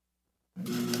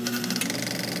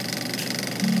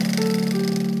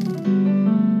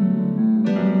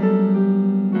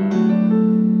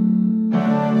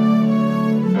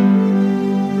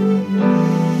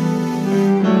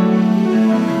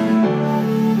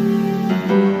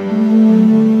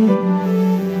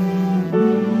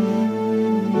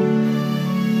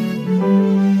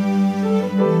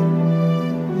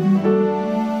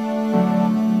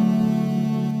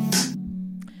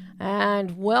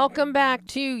Welcome back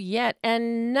to yet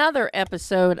another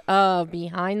episode of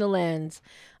Behind the Lens.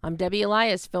 I'm Debbie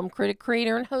Elias, film critic,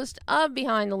 creator, and host of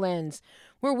Behind the Lens,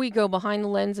 where we go behind the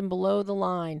lens and below the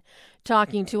line,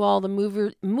 talking to all the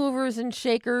movers and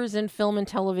shakers and film and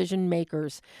television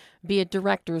makers, be it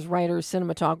directors, writers,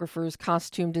 cinematographers,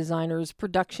 costume designers,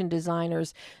 production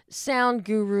designers, sound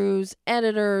gurus,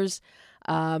 editors,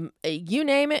 you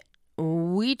name it,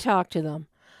 we talk to them.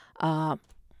 And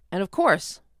of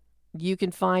course, you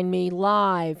can find me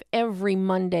live every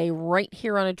Monday right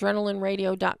here on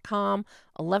adrenalineradio.com,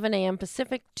 11 a.m.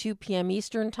 Pacific, 2 p.m.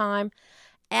 Eastern Time.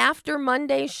 After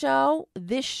Monday's show,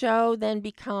 this show then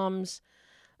becomes,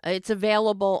 it's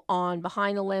available on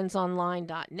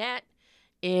behindthelensonline.net.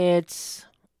 It's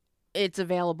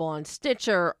available on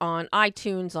Stitcher, on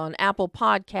iTunes, on Apple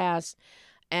Podcasts,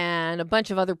 and a bunch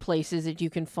of other places that you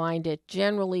can find it,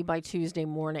 generally by Tuesday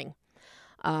morning.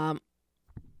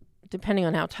 Depending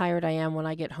on how tired I am when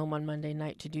I get home on Monday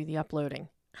night to do the uploading.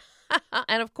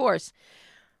 And of course,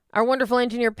 our wonderful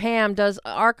engineer Pam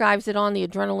archives it on the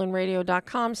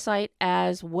adrenalineradio.com site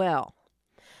as well.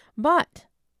 But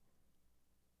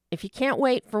if you can't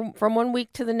wait from 1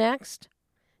 week to the next,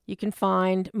 you can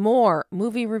find more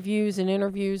movie reviews and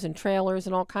interviews and trailers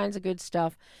and all kinds of good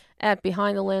stuff at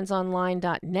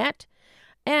behindthelensonline.net.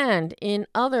 And in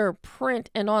other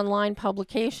print and online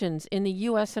publications in the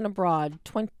U.S. and abroad,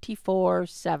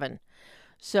 24/7.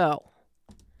 So,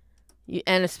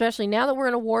 and especially now that we're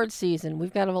in award season,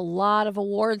 we've got a lot of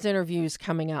awards interviews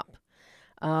coming up.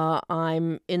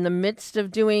 I'm in the midst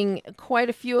of doing quite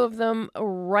a few of them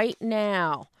right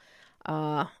now.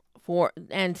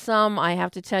 And some, I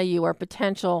have to tell you, are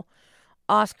potential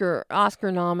Oscar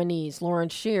nominees.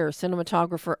 Lawrence Sher,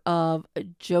 cinematographer of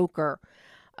Joker,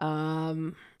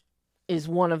 is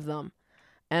one of them.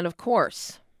 And of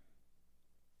course,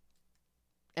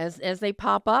 as they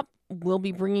pop up, we'll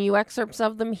be bringing you excerpts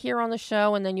of them here on the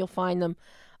show, and then you'll find them,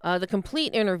 the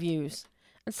complete interviews.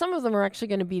 And some of them are actually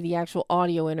going to be the actual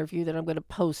audio interview that I'm going to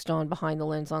post on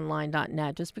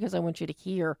behindthelensonline.net, just because I want you to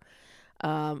hear,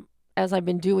 as I've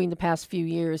been doing the past few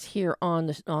years here on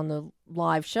the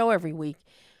live show every week,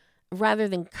 rather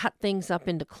than cut things up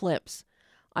into clips.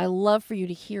 I love for you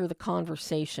to hear the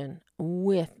conversation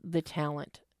with the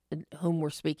talent whom we're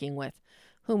speaking with,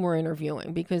 whom we're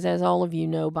interviewing, because as all of you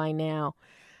know by now,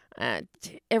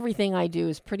 everything I do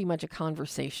is pretty much a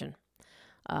conversation.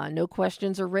 No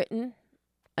questions are written.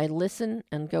 I listen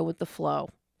and go with the flow.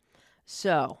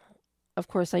 So, of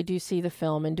course, I do see the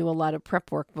film and do a lot of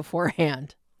prep work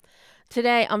beforehand.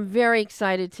 Today, I'm very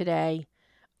excited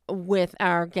with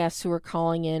our guests who are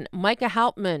calling in. Micah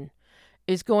Hauptman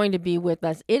is going to be with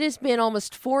us. It has been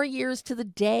almost 4 years to the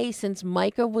day since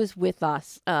Micah was with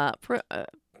us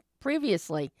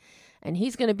previously, and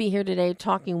he's going to be here today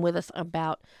talking with us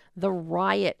about the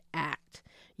Riot Act.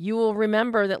 You will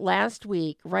remember that last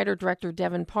week, writer-director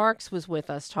Devin Parks was with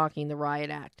us talking the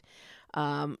Riot Act.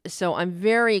 So I'm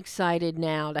very excited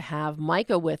now to have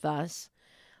Micah with us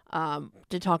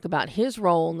to talk about his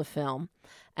role in the film,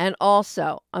 and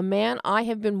also a man I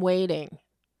have been waiting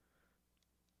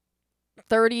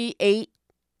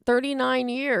 39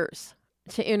 years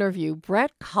to interview,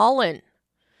 Brett Cullen.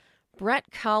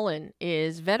 Brett Cullen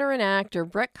is veteran actor.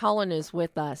 Brett Cullen is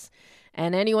with us.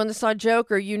 And anyone that saw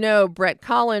Joker, you know Brett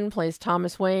Cullen plays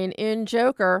Thomas Wayne in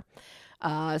Joker.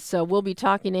 So we'll be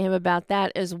talking to him about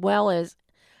that, as well as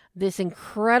this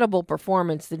incredible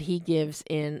performance that he gives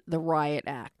in the Riot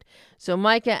Act. So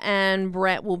Micah and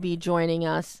Brett will be joining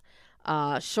us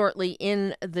shortly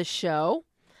in the show.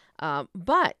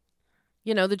 But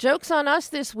you know, the joke's on us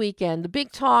this weekend. The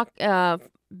big talk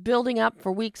building up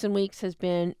for weeks and weeks has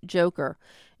been Joker.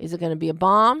 Is it going to be a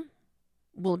bomb?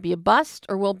 Will it be a bust?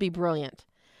 Or will it be brilliant?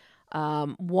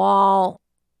 While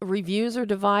reviews are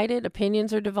divided,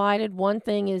 opinions are divided, one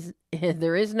thing is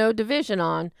there is no division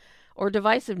on or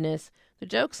divisiveness. The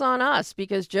joke's on us,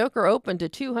 because Joker opened to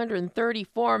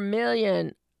 $234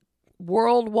 million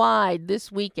worldwide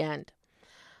this weekend.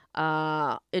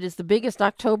 It is the biggest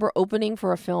October opening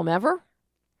for a film ever.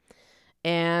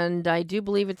 And I do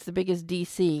believe it's the biggest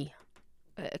DC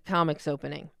comics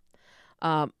opening.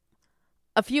 A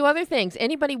few other things.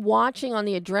 Anybody watching on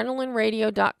the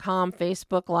adrenalineradio.com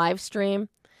Facebook live stream,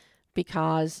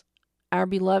 because our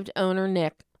beloved owner,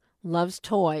 Nick, loves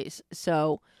toys.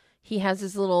 So he has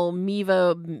his little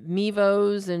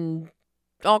Mevos and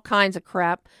all kinds of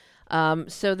crap,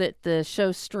 so that the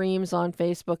show streams on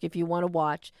Facebook if you want to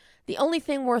watch. The only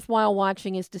thing worthwhile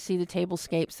watching is to see the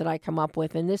tablescapes that I come up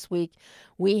with. And this week,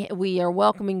 we are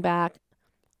welcoming back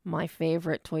my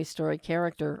favorite Toy Story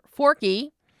character.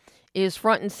 Forky is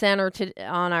front and center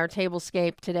on our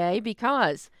tablescape today,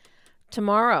 because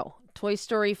tomorrow, Toy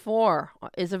Story 4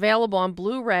 is available on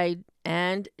Blu-ray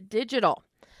and digital.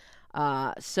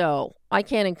 So I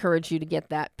can't encourage you to get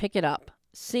that. Pick it up.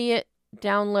 See it.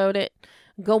 Download it.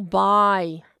 Go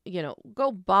buy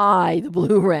the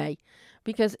Blu-ray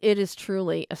because it is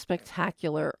truly a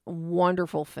spectacular,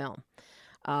 wonderful film.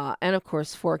 And of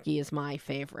course, Forky is my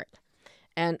favorite.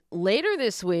 And later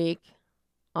this week,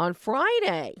 on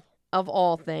Friday, of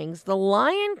all things, The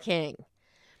Lion King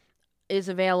is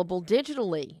available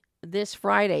digitally this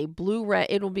Friday. Blu-ray.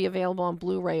 It will be available on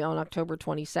Blu-ray on October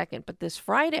 22nd. But this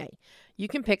Friday, you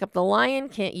can pick up The Lion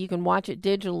King. You can watch it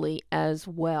digitally as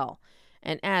well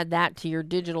and add that to your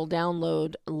digital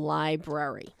download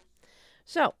library.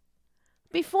 So,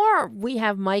 before we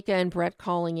have Micah and Brett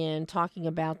calling in talking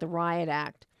about the Riot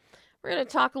Act, we're going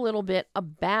to talk a little bit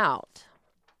about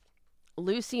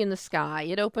Lucy in the Sky.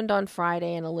 It opened on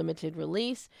Friday in a limited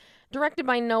release, directed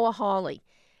by Noah Hawley.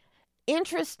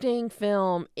 Interesting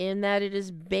film in that it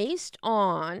is based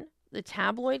on the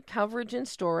tabloid coverage and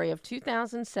story of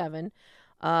 2007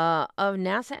 of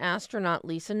NASA astronaut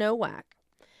Lisa Nowak.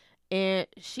 And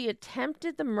she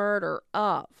attempted the murder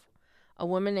of a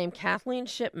woman named Kathleen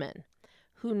Shipman,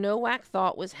 who Nowak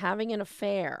thought was having an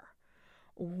affair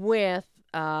with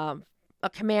a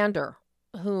commander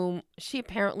whom she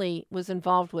apparently was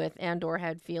involved with and or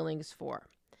had feelings for.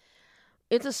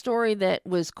 It's a story that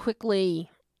was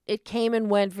it came and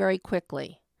went very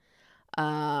quickly.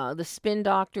 The spin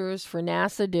doctors for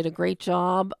NASA did a great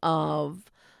job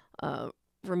of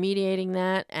remediating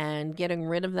that and getting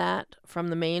rid of that from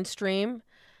the mainstream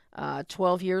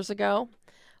 12 years ago.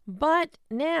 But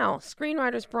now,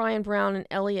 screenwriters Brian Brown and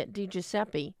Elliot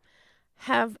DiGiuseppe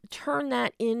have turned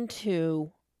that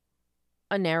into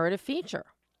a narrative feature.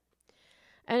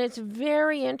 And it's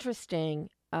very interesting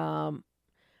from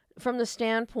the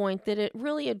standpoint that it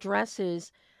really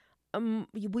addresses,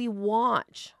 we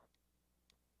watch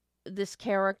this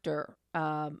character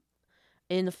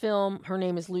in the film. Her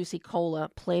name is Lucy Cola,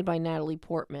 played by Natalie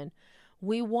Portman.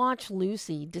 We watch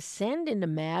Lucy descend into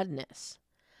madness.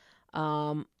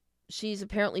 She's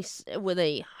apparently with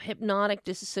a hypnotic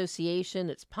disassociation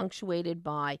that's punctuated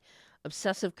by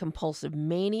obsessive-compulsive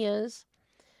manias.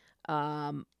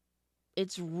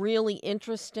 It's really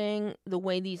interesting the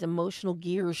way these emotional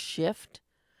gears shift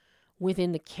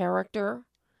within the character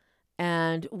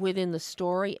and within the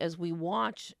story as we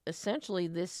watch essentially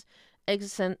this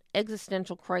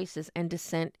existential crisis and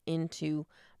descent into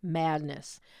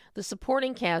madness. The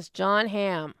supporting cast, John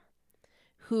Hamm,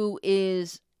 who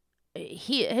is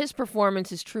his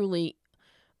performance is truly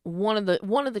one of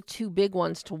the two big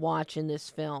ones to watch in this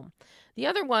film. The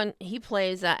other one, he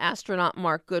plays astronaut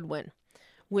Mark Goodwin,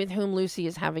 with whom Lucy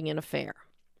is having an affair.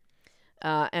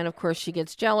 And of course, she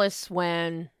gets jealous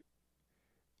when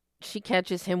she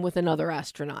catches him with another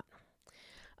astronaut.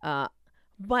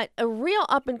 But a real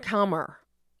up-and-comer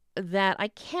that I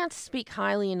can't speak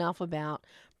highly enough about,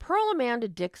 Pearl Amanda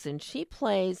Dixon. She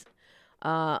plays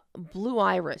Blue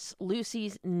Iris,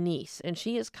 Lucy's niece, and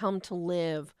she has come to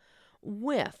live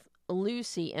with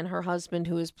Lucy and her husband,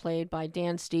 who is played by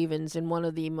Dan Stevens in one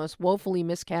of the most woefully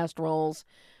miscast roles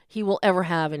he will ever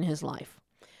have in his life.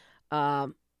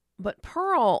 But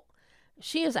Pearl,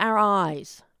 she is our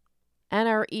eyes and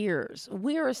our ears.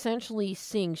 We are essentially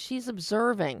seeing, she's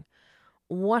observing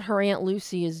what her Aunt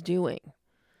Lucy is doing.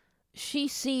 She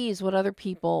sees what other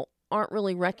people aren't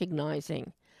really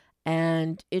recognizing.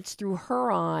 And it's through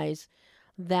her eyes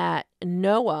that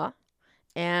Noah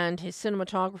and his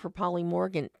cinematographer, Polly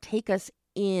Morgan, take us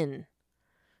in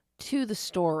to the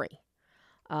story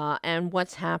and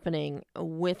what's happening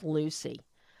with Lucy.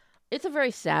 It's a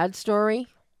very sad story,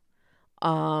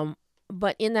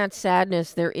 but in that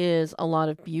sadness, there is a lot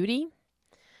of beauty.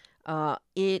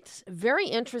 It's very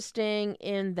interesting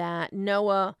in that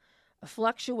Noah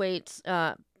fluctuates,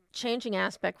 changing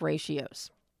aspect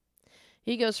ratios.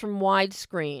 He goes from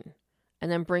widescreen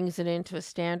and then brings it into a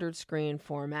standard screen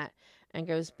format and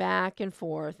goes back and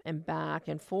forth and back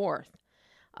and forth,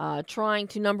 trying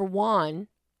to, number one,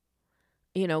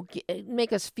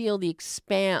 make us feel the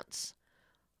expanse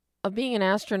of being an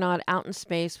astronaut out in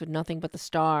space with nothing but the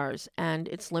stars, and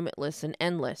it's limitless and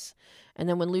endless. And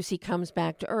then when Lucy comes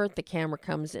back to Earth,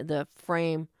 the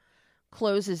frame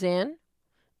closes in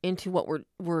into what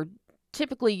we're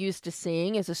typically used to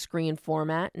seeing as a screen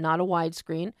format, not a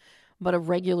widescreen, but a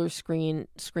regular screen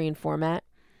format,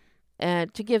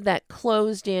 to give that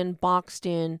closed-in,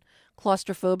 boxed-in,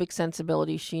 claustrophobic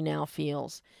sensibility she now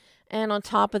feels. And on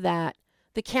top of that,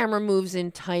 the camera moves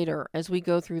in tighter as we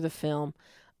go through the film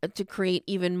to create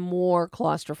even more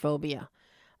claustrophobia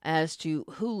as to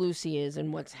who Lucy is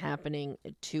and what's happening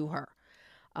to her.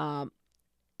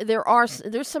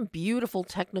 there's some beautiful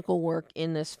technical work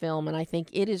in this film, and I think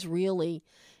it is really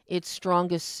its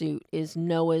strongest suit is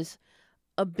Noah's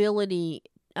ability,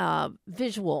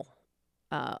 visual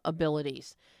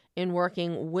abilities in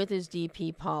working with his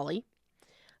DP Polly.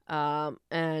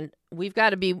 And we got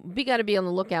to be on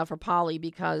the lookout for Polly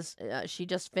because she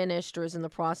just finished or is in the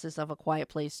process of A Quiet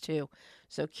Place 2.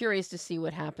 So curious to see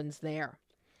what happens there.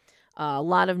 A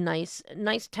lot of nice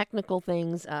technical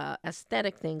things,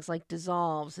 aesthetic things like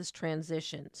dissolves as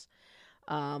transitions.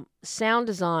 Sound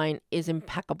design is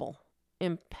impeccable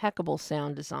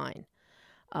sound design.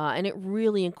 And it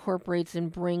really incorporates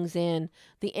and brings in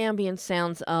the ambient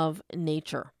sounds of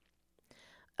nature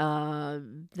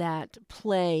that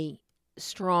play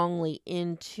strongly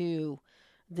into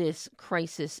this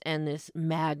crisis and this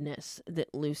madness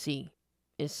that Lucy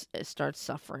starts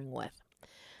suffering with.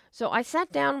 So I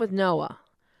sat down with Noah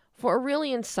for a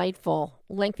really insightful,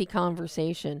 lengthy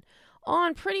conversation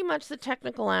on pretty much the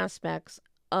technical aspects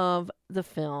of the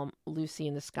film Lucy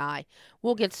in the Sky.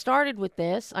 We'll get started with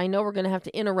this. I know we're going to have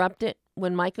to interrupt it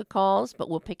when Micah calls, but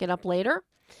we'll pick it up later.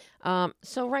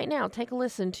 So right now, take a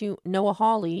listen to Noah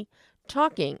Hawley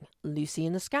talking Lucy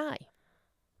in the Sky.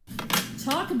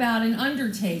 Talk about an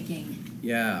undertaking.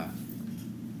 Yeah.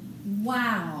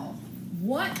 Wow.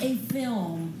 What a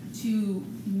film to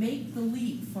make the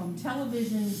leap from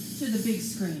television to the big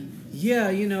screen. Yeah,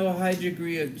 a high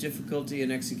degree of difficulty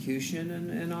in execution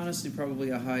and honestly probably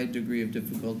a high degree of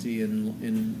difficulty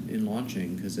in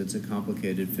launching because it's a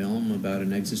complicated film about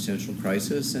an existential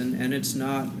crisis and it's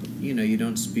not, you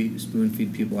don't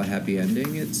spoon-feed people a happy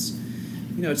ending. It's,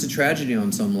 it's a tragedy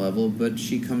on some level, but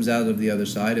she comes out of the other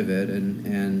side of it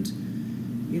and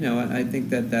I think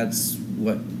that's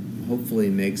what hopefully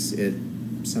makes it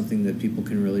something that people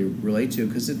can really relate to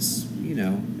because it's,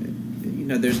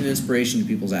 there's an inspiration to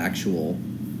people's actual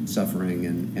suffering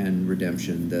and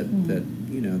redemption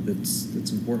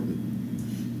that's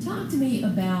important. Talk to me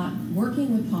about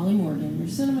working with Polly Morgan, your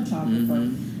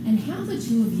cinematographer, and how the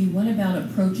two of you went about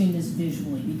approaching this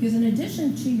visually. Because in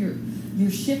addition to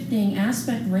your shifting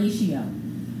aspect ratio,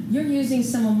 you're using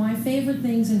some of my favorite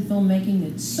things in filmmaking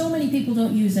that so many people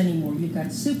don't use anymore. You've got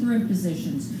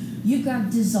superimpositions. You've got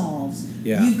dissolves.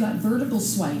 Yeah. You've got vertical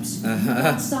swipes. You've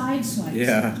got side swipes.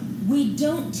 Yeah. We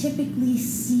don't typically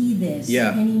see this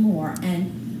anymore.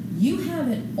 And you have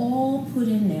it all put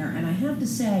in there. And I have to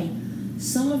say,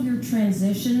 some of your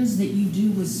transitions that you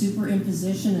do with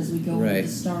superimposition as we go into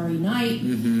Starry Night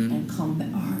and come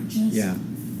back are just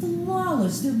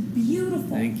flawless. They're beautiful.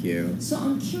 Thank you. So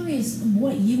I'm curious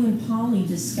what you and Polly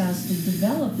discussed to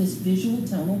develop this visual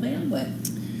tonal bandwidth.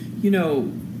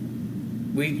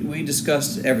 We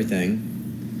discussed everything,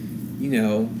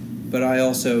 but I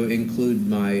also include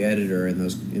my editor in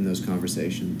those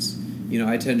conversations.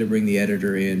 I tend to bring the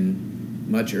editor in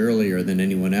much earlier than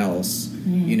anyone else,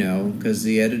 because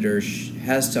the editor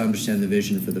has to understand the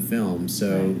vision for the film.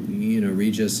 So,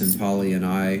 Regis and Polly and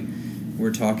I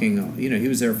were talking, he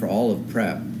was there for all of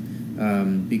prep,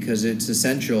 because it's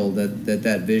essential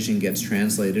that vision gets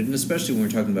translated, and especially when we're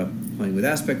talking about playing with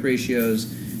aspect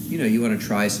ratios, you want to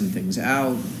try some things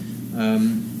out.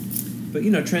 But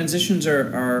transitions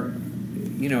are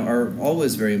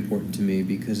always very important to me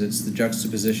because it's the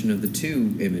juxtaposition of the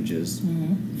two images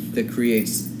that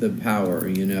creates the power.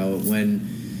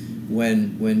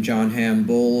 When John Hamm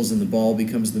bowls and the ball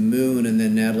becomes the moon, and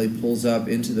then Natalie pulls up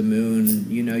into the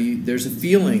moon, there's a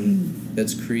feeling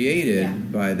that's created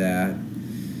by that.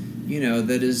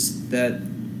 That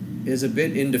is a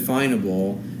bit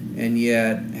indefinable, and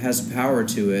yet has power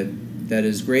to it that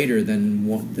is greater than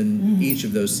each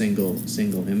of those single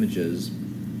images.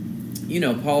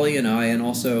 Polly and I, and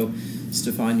also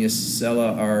Stefania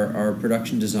Sella, our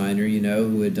production designer,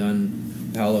 who had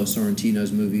done Paolo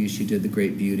Sorrentino's movies. She did The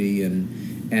Great Beauty, and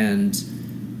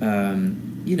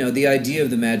the idea of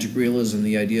the magic realism,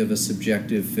 the idea of a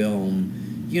subjective film.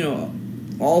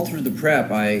 All through the prep,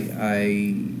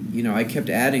 I kept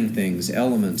adding things,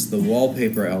 elements. The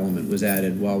wallpaper element was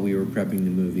added while we were prepping the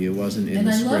movie. It wasn't in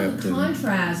the script. And I love the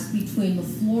contrast between the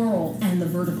floral and the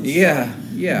vertical. Yeah.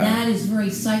 That is very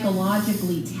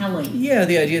psychologically telling. Yeah,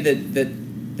 the idea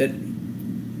that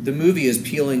the movie is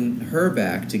peeling her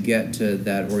back to get to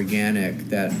that organic,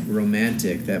 that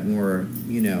romantic, that more,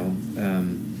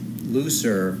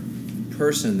 looser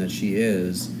person that she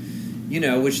is,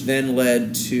 which then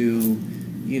led to,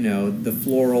 the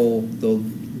floral,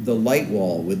 the light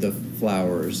wall with the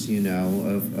flowers,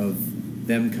 of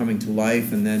them coming to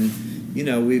life. And then,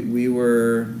 we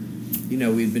were,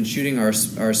 we'd been shooting our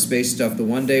space stuff. The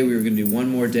one day we were going to do one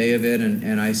more day of it,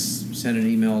 and I sent an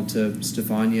email to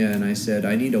Stefania, and I said,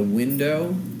 I need a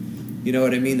window You know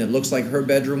what I mean? That looks like her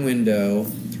bedroom window,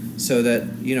 so that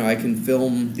I can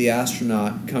film the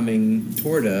astronaut coming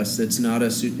toward us. It's not a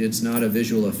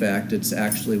visual effect. It's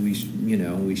actually we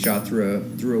shot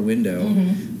through a window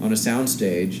on a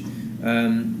soundstage,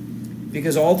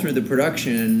 because all through the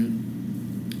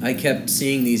production, I kept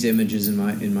seeing these images in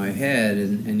my head,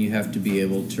 and you have to be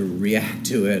able to react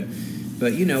to it.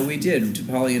 But we did.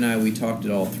 Polly and I, we talked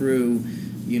it all through.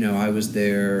 I was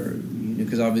there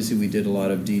because obviously we did a lot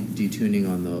of detuning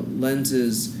on the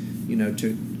lenses.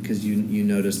 Because you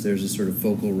notice there's a sort of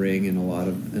focal ring in a lot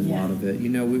of it.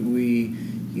 We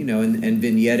and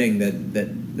vignetting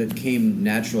that came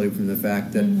naturally from the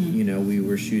fact that we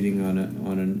were shooting on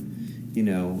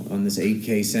this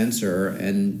 8K sensor,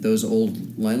 and those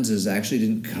old lenses actually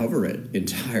didn't cover it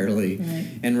entirely. Right.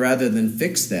 And rather than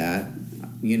fix that,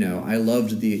 I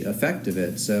loved the effect of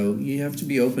it. So you have to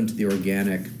be open to the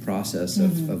organic process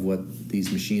of what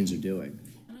these machines are doing.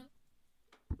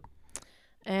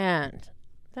 And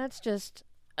that's just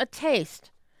a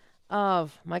taste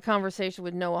of my conversation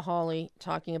with Noah Hawley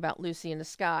talking about Lucy in the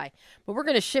Sky. But we're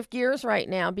going to shift gears right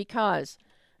now because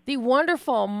the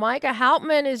wonderful Micah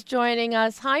Hauptman is joining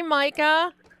us. Hi,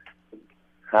 Micah.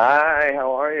 Hi,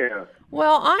 how are you?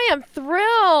 Well, I am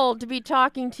thrilled to be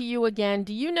talking to you again.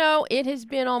 Do you know it has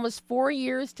been almost 4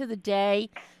 years to the day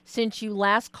since you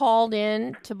last called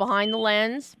in to Behind the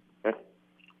Lens?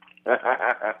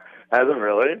 Has it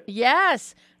really?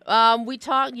 Yes. We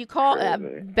talked. You called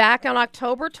back on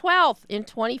October 12th in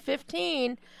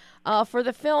 2015 for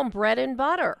the film Bread and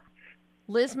Butter,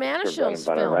 Liz Manashil's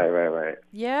film. Right.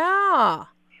 Yeah.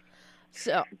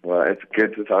 So. Well, it's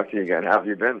good to talk to you again. How have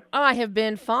you been? I have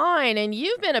been fine, and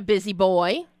you've been a busy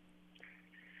boy.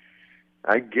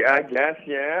 I guess,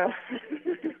 yeah.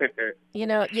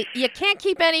 You can't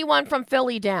keep anyone from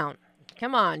Philly down.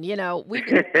 Come on, we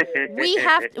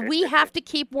have to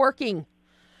keep working.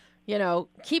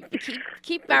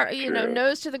 Keep our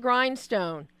nose to the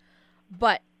grindstone.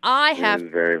 But I have. It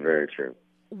is very, very true.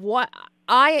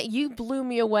 You blew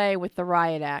me away with the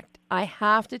Riot Act. I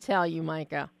have to tell you,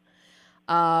 Micah.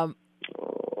 I'm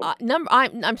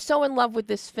so in love with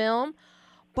this film,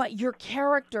 but your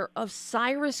character of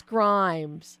Cyrus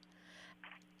Grimes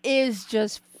is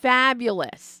just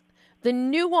fabulous. The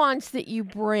nuance that you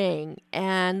bring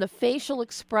and the facial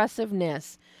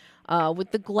expressiveness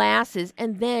with the glasses,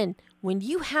 and then when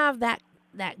you have that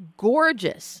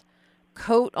gorgeous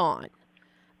coat on,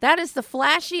 that is the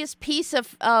flashiest piece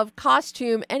of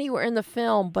costume anywhere in the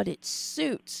film, but it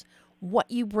suits what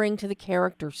you bring to the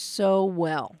character so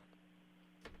well.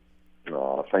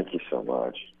 Oh, thank you so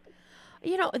much.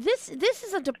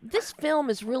 This film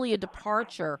is really a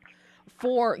departure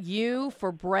for you,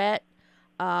 for Brett,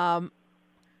 and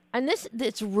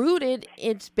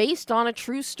it's based on a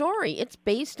true story. It's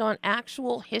based on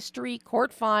actual history,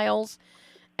 court files,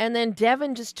 and then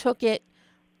Devin just took it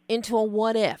into a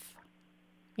what if,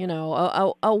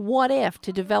 a what if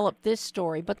to develop this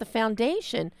story. But the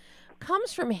foundation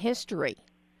comes from history.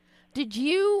 Did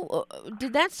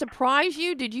that surprise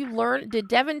you? Did did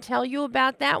Devin tell you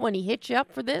about that when he hit you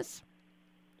up for this?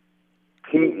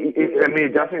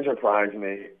 It definitely surprised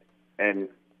me, and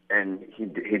he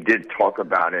did talk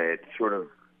about it sort of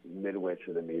midway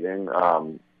through the meeting,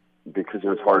 because it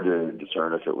was hard to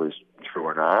discern if it was true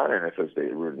or not, and if it was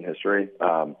rooted in history.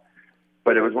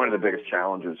 But it was one of the biggest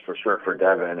challenges for sure for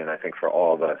Devin, and I think for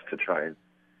all of us, to try and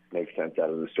make sense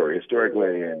out of the story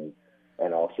historically and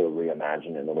also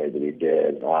reimagine in the way that he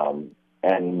did.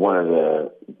 And one of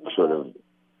the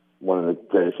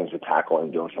greatest things to tackle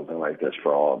in doing something like this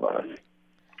for all of us.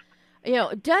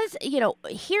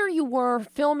 Here you were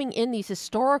filming in these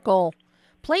historical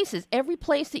places. Every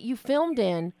place that you filmed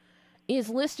in is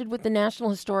listed with the National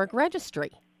Historic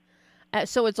Registry.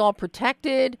 So it's all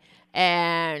protected,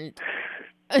 and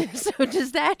so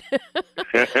does that.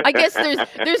 I guess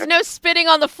there's no spitting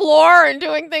on the floor and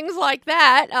doing things like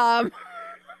that.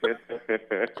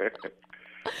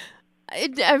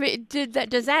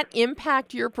 Does that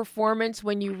impact your performance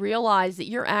when you realize that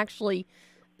you're actually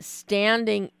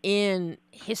standing in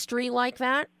history like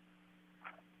that?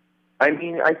 I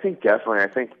think definitely. I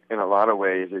think in a lot of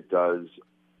ways it does.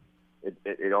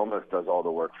 It almost does all the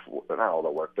work not all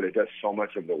the work, but it does so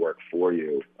much of the work for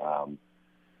you.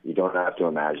 You don't have to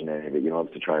imagine any of it. You don't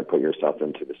have to try and put yourself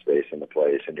into the space and the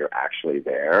place, and you're actually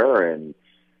there, and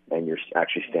you're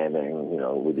actually standing,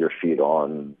 with your feet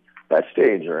on that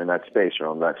stage or in that space or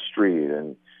on that street.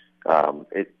 And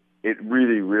it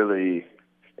really, really,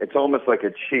 it's almost like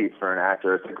a cheat for an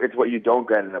actor. It's what you don't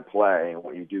get in a play, and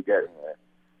what you do get in it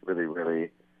really,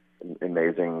 really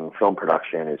amazing film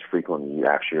production is frequently you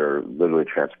actually are literally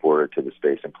transported to the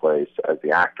space and place as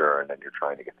the actor, and then you're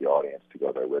trying to get the audience to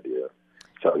go there with you.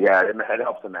 So yeah, it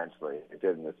helps immensely. It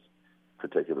did in this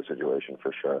particular situation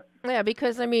for sure. Yeah,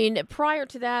 because I mean, prior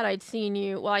to that, I'd seen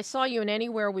you. Well, I saw you in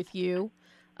Anywhere with You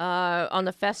on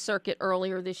the Fest circuit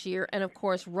earlier this year, and of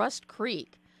course, Rust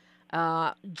Creek.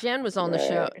 Jen was on the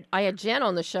show. I had Jen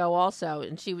on the show also,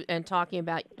 and talking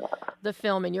about the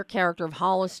film and your character of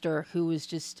Hollister, who was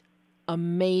just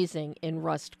amazing in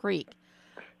Rust Creek.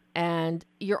 And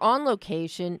you're on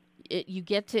location. You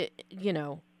get to,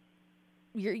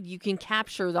 you can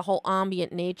capture the whole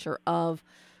ambient nature of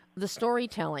the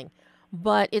storytelling,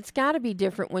 but it's got to be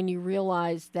different when you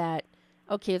realize that,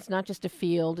 okay, it's not just a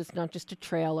field, it's not just a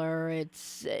trailer,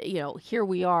 it's, here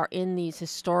we are in these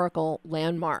historical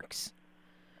landmarks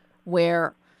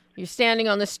where you're standing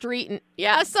on the street and,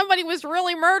 yeah, somebody was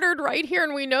really murdered right here,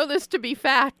 and we know this to be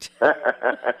fact.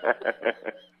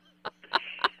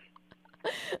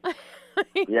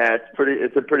 Yeah,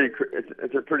 it's a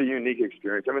pretty unique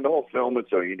experience. I mean, the whole film was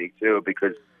so unique too,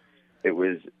 because it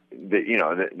was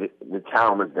the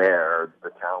town was there. The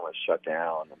town was shut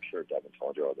down. I'm sure Devin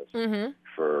told you all this,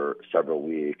 for several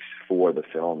weeks for the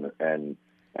film, and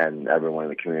everyone in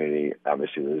the community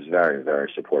obviously was very,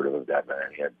 very supportive of Devin.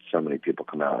 And he had so many people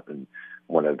come out and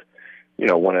want to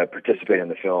participate in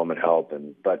the film and help.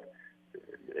 But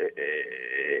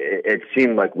it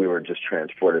seemed like we were just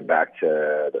transported back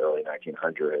to the early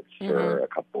 1900s for a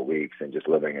couple of weeks and just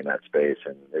living in that space.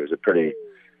 And it was a pretty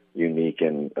unique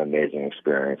and amazing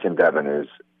experience. And Devin is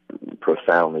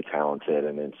profoundly talented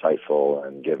and insightful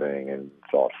and giving and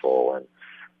thoughtful and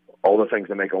all the things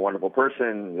that make a wonderful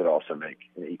person that also make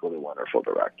an equally wonderful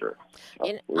director.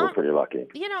 So we were pretty lucky.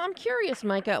 I'm curious,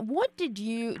 Micah, what did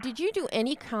you do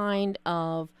any kind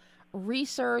of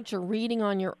research or reading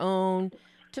on your own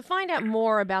to find out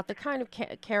more about the kind of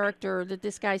character that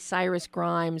this guy Cyrus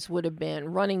Grimes would have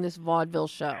been running this vaudeville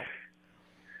show?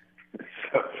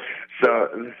 So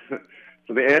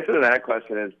the answer to that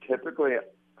question is typically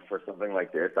for something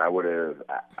like this, I would have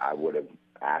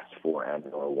asked for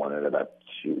and/or wanted about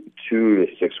 2 to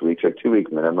 6 weeks, or 2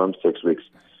 week minimum. 6 weeks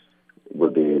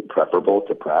would be preferable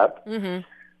to prep. Mm-hmm.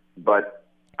 But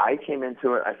I came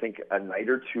into it, I think, a night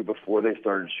or two before they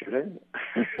started shooting.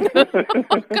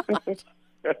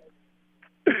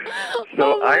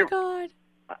 So God.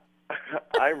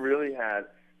 I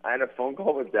had a phone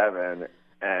call with Devin,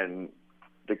 and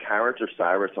the character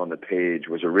Cyrus on the page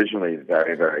was originally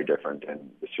very, very different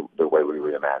than the way we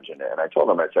reimagined it. And I told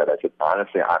him, I said,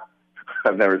 honestly,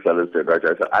 I've never said this to a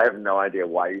director. I said, I have no idea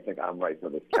why you think I'm right for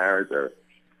this character.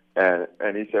 And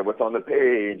he said, what's on the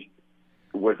page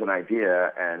was an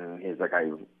idea. And he's like,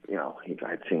 I'd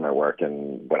seen my work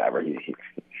and whatever. He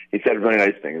said really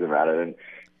nice things about it.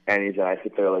 And he said, I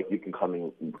sit there like, you can come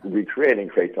and recreate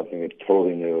and create something that's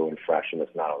totally new and fresh and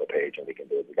it's not on the page, and we can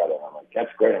do it together. And I'm like,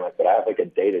 that's great. I'm like, but I have like a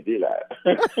day to do that.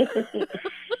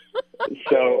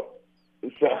 So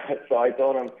I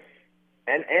told him,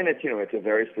 and it's, it's a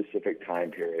very specific time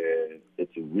period.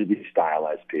 It's a really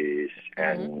stylized piece,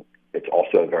 and it's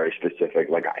also very specific.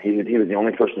 Like he was the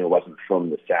only person who wasn't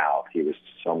from the South. He was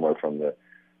somewhere from the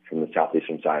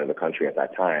southeastern side of the country at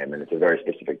that time, and it's a very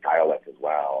specific dialect as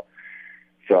well.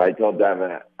 So I told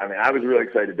Devin, I was really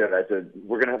excited to do it. I said,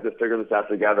 we're going to have to figure this out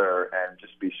together and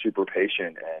just be super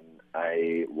patient. And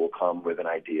I will come with an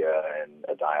idea and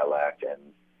a dialect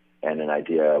and an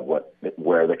idea of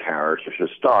where the character should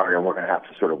start. And we're going to have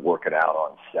to sort of work it out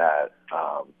on set.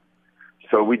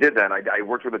 So we did that. I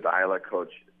worked with a dialect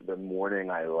coach the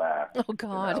morning I left in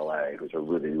LA, who's a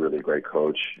really, really great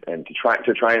coach. And to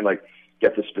try and like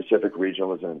get the specific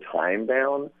regionalism and time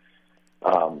down.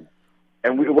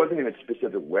 And it wasn't even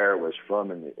specific where it was from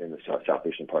in the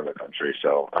southeastern part of the country.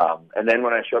 So, and then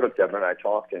when I showed up, Devin and I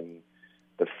talked, and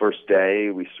the first day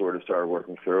we sort of started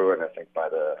working through it. And I think by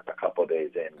a couple of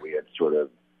days in, we had sort of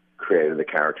created the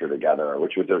character together,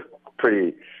 which was a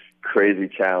pretty crazy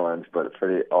challenge, but a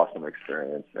pretty awesome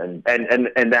experience. And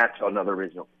that's another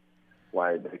reason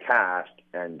why the cast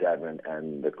and Devin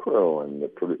and the crew and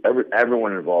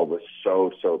everyone involved was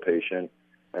so patient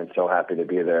and so happy to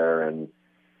be there, and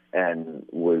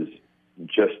was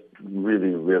just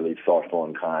really, really thoughtful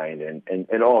and kind, and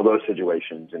in all those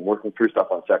situations. And working through stuff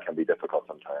on set can be difficult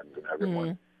sometimes, and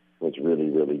everyone was really,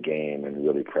 really game and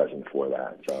really present for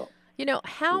that. So,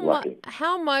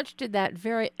 how much did that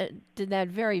very,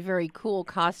 very cool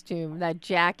costume, that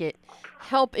jacket,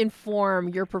 help inform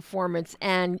your performance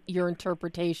and your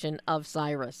interpretation of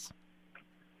Cyrus?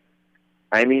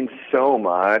 I mean, so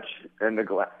much, and the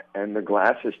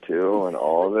glasses too, and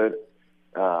all of it.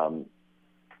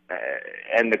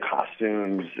 and the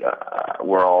costumes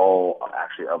were all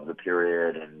actually of the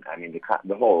period, and I mean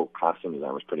the whole costume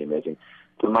design was pretty amazing.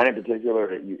 For mine in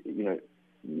particular,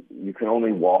 you can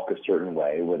only walk a certain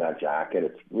way with that jacket.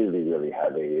 It's really, really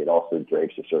heavy. It also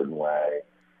drapes a certain way.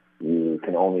 You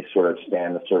can only sort of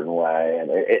stand a certain way, and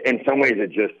in some ways,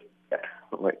 it just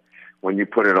like when you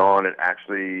put it on,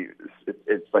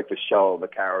 it's like the shell of the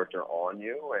character on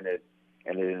you, and it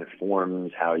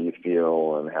informs how you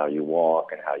feel and how you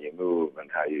walk and how you move and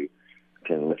how you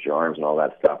can lift your arms and all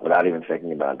that stuff without even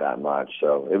thinking about that much.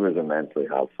 So it was immensely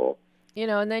helpful.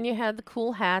 And then you had the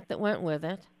cool hat that went with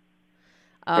it.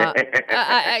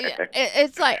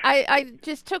 It's like I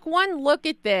just took one look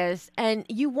at this, and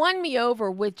you won me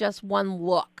over with just one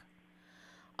look.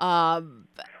 I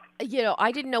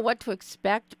didn't know what to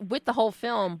expect with the whole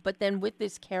film, but then with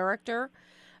this character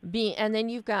and then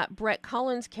you've got Brett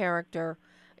Cullen's character,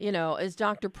 as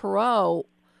Dr. Perot,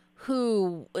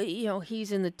 who,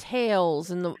 he's in the tails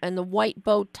and the white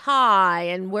bow tie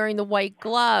and wearing the white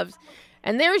gloves,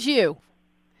 and there's you.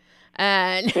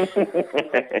 And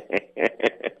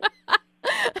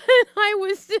I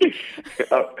was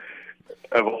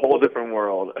of a whole different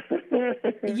world.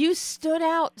 You stood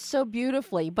out so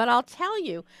beautifully, but I'll tell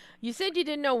you, you said you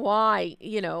didn't know why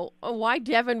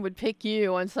Devin would pick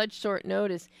you on such short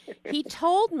notice. He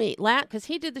told me, because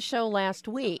he did the show last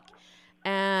week,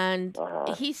 and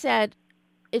he said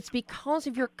it's because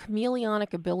of your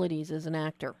chameleonic abilities as an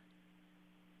actor.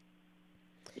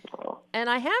 And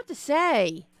I have to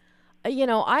say,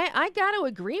 I got to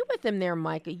agree with him there,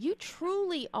 Micah. You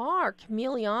truly are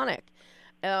chameleonic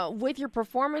with your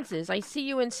performances. I see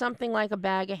you in something like A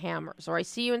Bag of Hammers, or I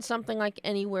see you in something like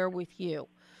Anywhere with You,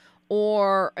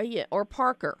 or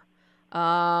Parker,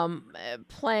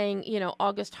 playing,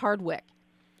 August Hardwick,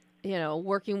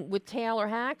 working with Taylor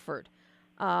Hackford.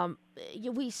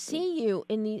 We see you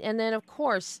and then of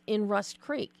course in Rust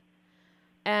Creek.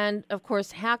 And of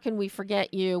course, how can we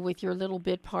forget you with your little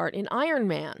bit part in Iron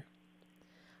Man?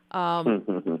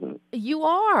 You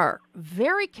are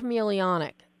very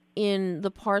chameleonic in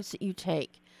the parts that you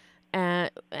take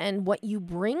and what you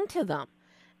bring to them.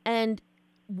 And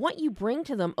what you bring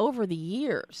to them over the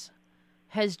years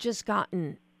has just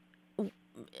gotten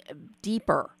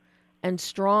deeper and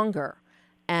stronger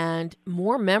and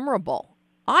more memorable.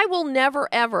 I will never,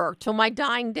 ever, till my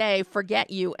dying day,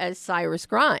 forget you as Cyrus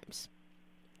Grimes.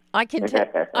 I can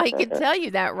tell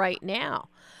you that right now.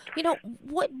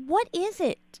 What is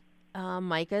it,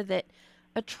 Micah, that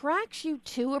attracts you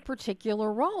to a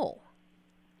particular role?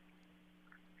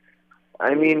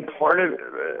 I mean, part of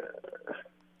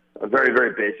a very,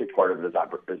 very basic part of it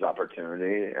is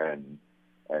opportunity, and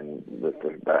I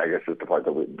guess it's the part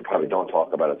that we probably don't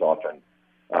talk about as often.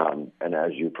 And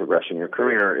as you progress in your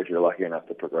career, if you're lucky enough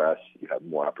to progress, you have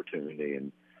more opportunity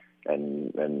and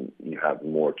you have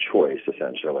more choice,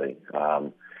 essentially.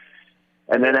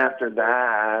 And then after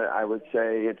that, I would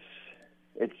say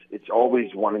it's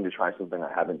always wanting to try something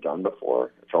I haven't done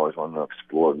before. It's always wanting to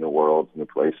explore new worlds, new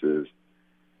places,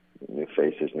 new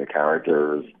faces, new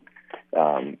characters.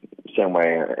 Same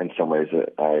way, in some ways,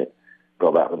 that I go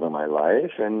about within my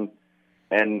life, and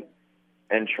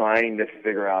trying to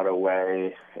figure out a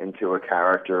way into a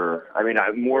character. I mean,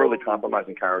 morally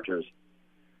compromising characters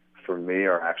for me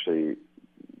are actually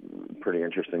pretty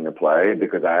interesting to play,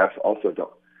 because I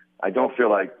don't feel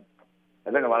like,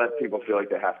 I think a lot of people feel like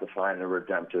they have to find a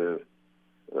redemptive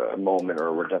moment or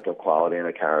a redemptive quality in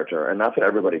a character. And not that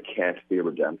everybody can't be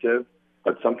redemptive,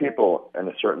 but some people in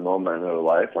a certain moment in their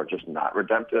life are just not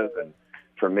redemptive. And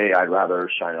for me, I'd rather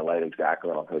shine a light exactly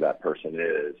on who that person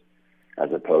is,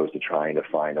 as opposed to trying to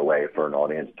find a way for an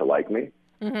audience to like me.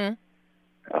 Mm-hmm.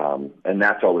 And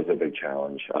that's always a big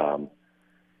challenge.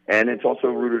 And it's also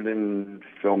rooted in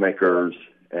filmmakers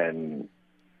and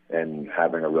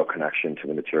having a real connection to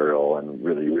the material, and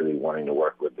really, really wanting to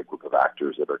work with the group of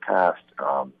actors that are cast,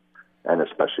 and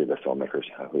especially the filmmakers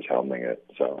who's helming it.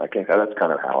 So I think that's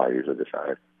kind of how I usually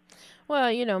decide.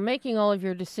 Well, making all of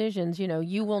your decisions,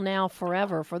 you will now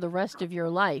forever, for the rest of your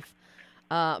life,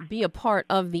 be a part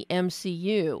of the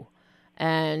MCU.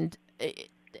 And,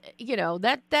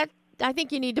 that I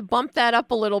think you need to bump that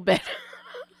up a little bit.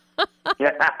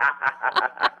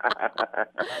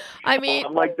 I mean,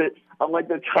 I'm like the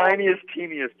tiniest,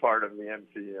 teeniest part of the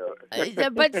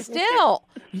MCU. But still,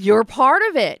 you're part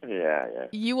of it. Yeah.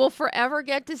 You will forever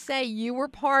get to say you were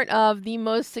part of the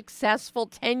most successful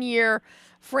 10-year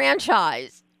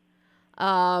franchise.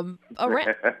 Now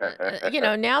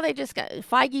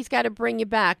Feige's got to bring you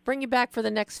back for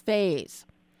the next phase.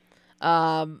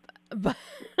 But,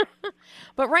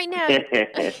 but right now,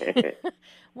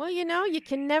 well, you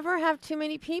can never have too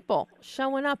many people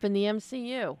showing up in the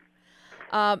MCU.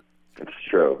 It's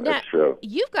true. Now, it's true.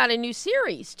 You've got a new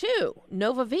series, too,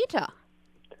 Nova Vita.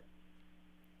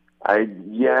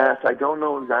 Yes, I don't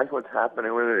know exactly what's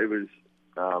happening with it. It was,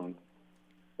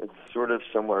 it's sort of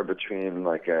somewhere between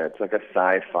it's like a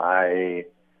sci-fi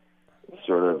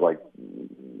sort of like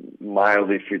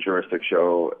mildly futuristic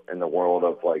show in the world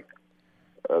of the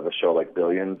show like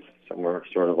Billions, somewhere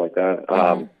sort of like that.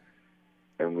 Mm-hmm.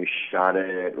 And we shot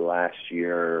it last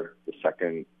year, the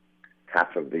second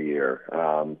half of the year,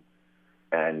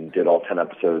 and did all 10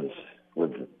 episodes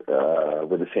with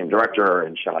the same director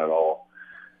and shot it all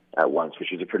at once,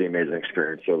 which was a pretty amazing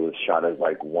experience. So it was shot as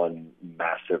like one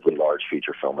massively large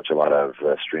feature film, which a lot of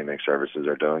streaming services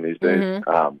are doing these days.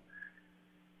 Mm-hmm.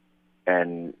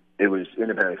 And it was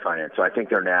independently financed. So I think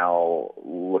they're now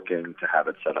looking to have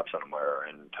it set up somewhere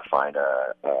and to find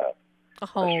a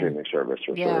streaming service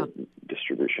or sort of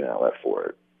distribution outlet for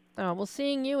it. Oh, well,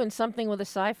 seeing you in something with a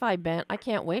sci-fi bent, I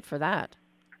can't wait for that.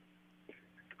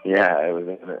 Yeah, it was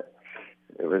a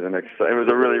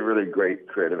really, really great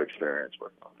creative experience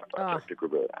working on that project. The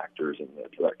group of actors and the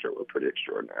director were pretty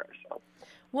extraordinary. So.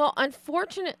 Well,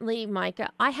 unfortunately,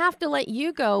 Micah, I have to let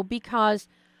you go because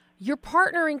your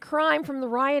partner in crime from the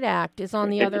Riot Act is on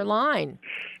the other line.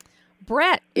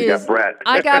 Brett is. You got Brett.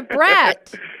 I got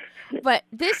Brett. But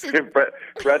this is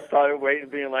Brett's probably waiting,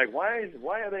 being like, "Why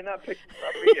are they not picking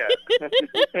up me yet?"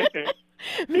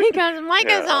 Because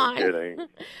Micah's on. I'm kidding.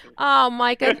 Oh,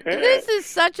 Micah, this is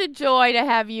such a joy to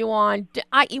have you on.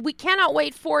 We cannot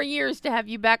wait 4 years to have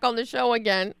you back on the show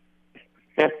again.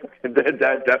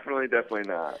 Definitely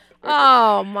not.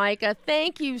 Oh, Micah,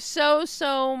 thank you so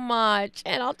much,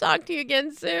 and I'll talk to you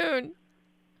again soon.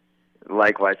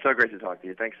 Likewise, so great to talk to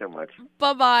you. Thanks so much.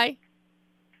 Bye-bye.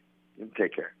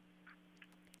 Take care.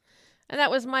 And that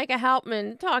was Micah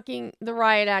Hauptman talking the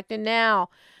Riot Act. And now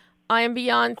I am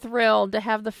beyond thrilled to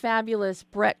have the fabulous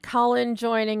Brett Cullen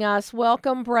joining us.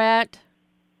 Welcome, Brett.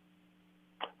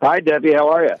 Hi, Debbie. How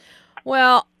are you?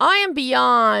 Well, I am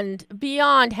beyond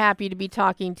happy to be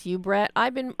talking to you, Brett.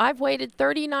 I've waited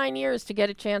 39 years to get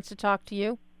a chance to talk to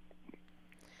you.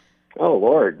 Oh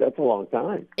Lord, that's a long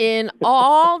time. In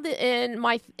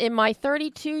my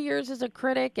 32 years as a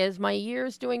critic, as my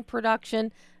years doing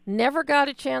production, never got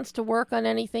a chance to work on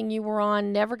anything you were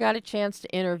on, never got a chance to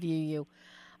interview you.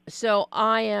 So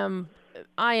I am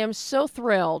so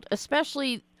thrilled,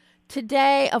 especially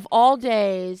today of all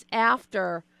days,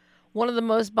 after one of the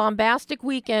most bombastic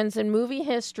weekends in movie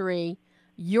history.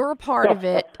 You're a part of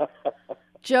it.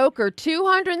 Joker,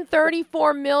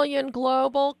 234 million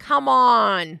global. Come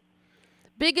on.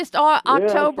 Biggest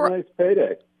October, nice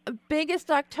payday. Biggest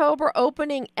October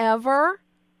opening ever,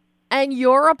 and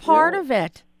you're a part of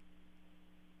it.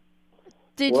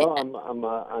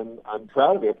 I'm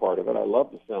proud to be a part of it. I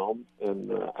love the film,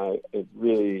 and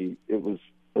it was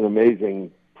an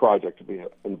amazing project to be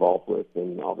involved with,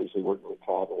 and obviously working with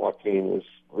Todd and Joaquin was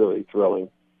really thrilling.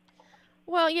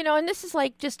 Well, and this is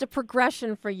like just a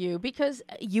progression for you because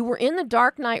you were in The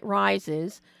Dark Knight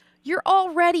Rises. You're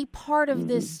already part of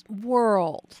this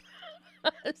world.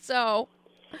 So.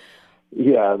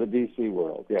 Yeah, the DC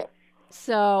world, yeah.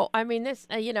 So, I mean, this,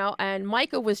 and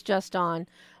Micah was just on.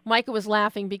 Micah was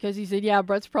laughing because he said, yeah,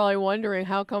 Brett's probably wondering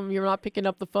how come you're not picking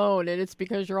up the phone, and it's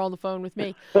because you're on the phone with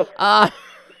me. I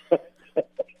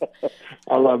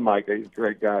love Micah. He's a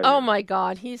great guy. Oh, my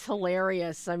God. He's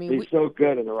hilarious. I mean, he's so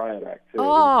good in the Riot Act, too.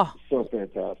 Oh. He's so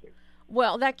fantastic.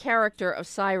 Well, that character of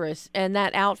Cyrus and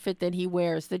that outfit that he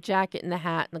wears, the jacket and the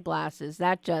hat and the glasses,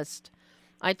 that just,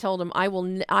 I told him,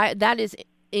 that is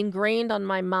ingrained on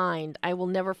my mind. I will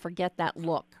never forget that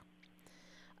look.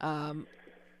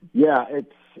 Yeah,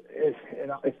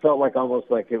 it felt like almost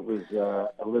like it was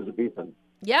Elizabethan.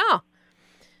 Yeah,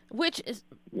 which is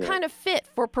kind of fit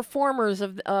for performers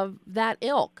of that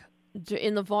ilk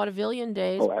in the vaudevillian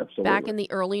days back in the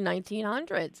early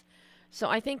 1900s. So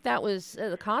I think that was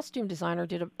the costume designer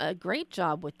did a great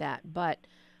job with that, but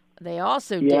they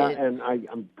also did. Yeah, and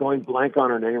I'm going blank on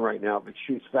her name right now, but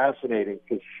she's fascinating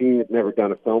because she had never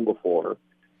done a film before.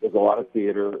 There's a lot of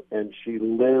theater, and she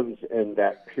lives in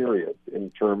that period in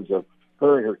terms of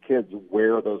her and her kids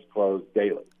wear those clothes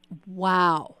daily.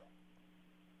 Wow.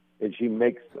 And she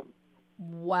makes them.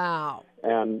 Wow.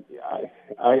 And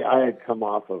I had come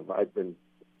off of, I'd been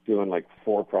doing like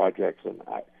 4 projects, and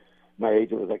my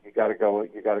agent was like, you got to go,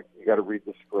 you got to read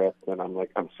the script. And I'm like,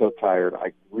 I'm so tired.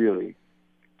 I really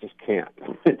just can't.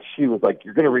 And she was like,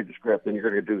 you're going to read the script and you're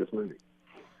going to do this movie.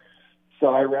 So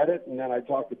I read it, and then I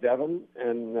talked to Devin,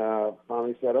 and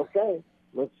finally said, okay,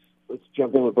 let's let's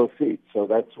jump in with both feet. So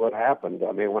that's what happened.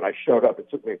 I mean, when I showed up, it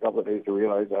took me a couple of days to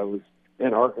realize I was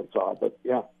in Arkansas. But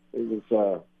yeah, it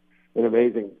was an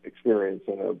amazing experience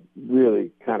and a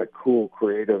really kind of cool,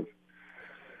 creative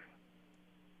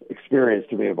experience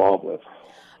to be involved with.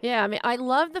 Yeah, I mean, I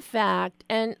love the fact,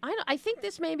 and I think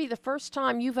this may be the first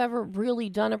time you've ever really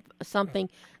done something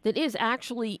that is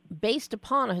actually based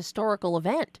upon a historical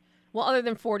event. Well, other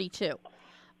than 42.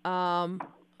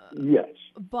 Yes.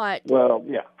 But well,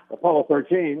 yeah, Apollo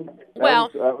 13.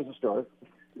 That was a start.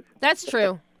 That's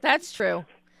true. That's true.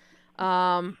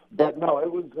 But no,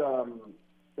 it was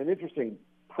an interesting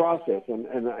process,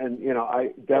 and you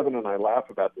know, Devin and I laugh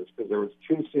about this because there was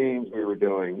 2 scenes we were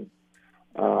doing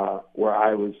where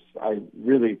I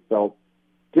really felt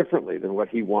differently than what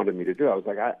he wanted me to do. I was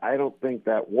like, I don't think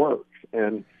that works,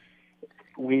 and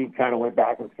we kind of went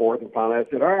back and forth, and finally I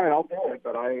said, all right, I'll do it,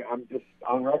 but I'm just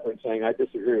on record saying I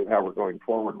disagree with how we're going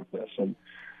forward with this, and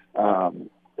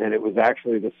it was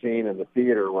actually the scene in the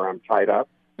theater where I'm tied up,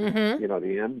 you know,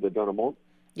 the end, the denouement.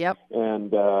 Yep.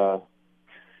 And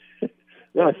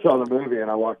then I saw the movie, and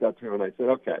I walked up to him, and I said,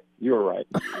 okay, you were right.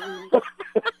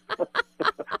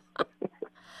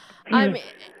 I mean,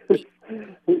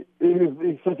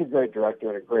 he's such a great director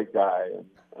and a great guy,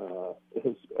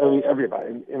 and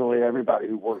everybody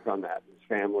who worked on that, his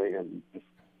family and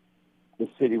the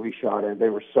city we shot in, they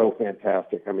were so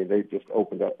fantastic. I mean, they just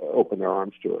opened their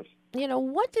arms to us. You know,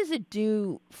 what does it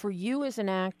do for you as an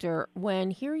actor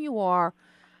when here you are?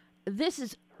 This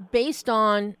is based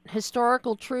on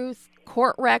historical truth,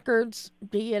 court records,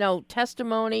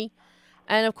 testimony,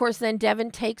 and of course, then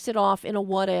Devin takes it off in a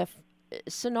what-if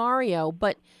scenario.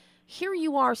 But here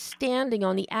you are standing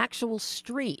on the actual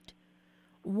street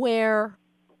where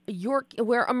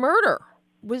a murder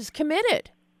was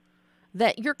committed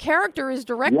that your character is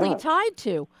directly tied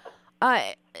to.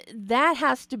 That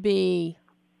has to be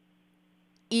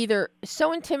either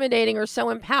so intimidating or so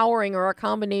empowering, or a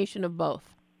combination of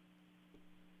both.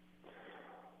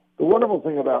 The wonderful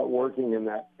thing about working in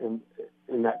that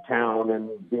town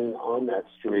and being on that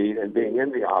street and being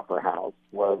in the Opera House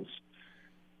was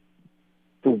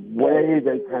the way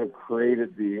they kind of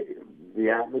created the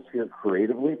atmosphere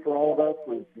creatively for all of us.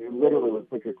 Was you literally would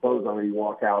put your clothes on and you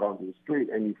walk out onto the street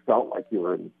and you felt like you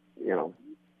were in,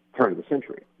 turn of the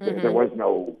century. Mm-hmm. There was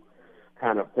no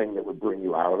kind of thing that would bring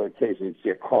you out. Occasionally you'd see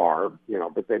a car,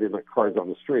 but they didn't let cars on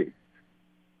the street.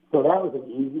 So that was an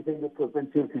easy thing to slip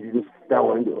into because you just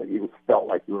fell into it. You just felt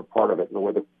like you were part of it. And the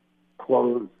way the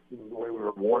clothes, the way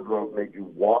your wardrobe made you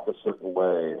walk a certain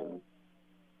way, and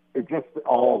it just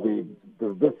all the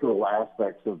visceral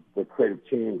aspects of the creative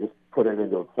team just put it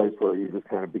into a place where you just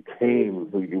kind of became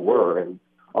who you were. And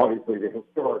obviously the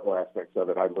historical aspects of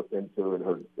it I looked into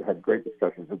and had great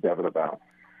discussions with Devin about.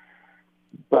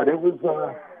 But it was,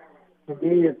 to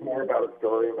me, it's more about a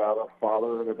story about a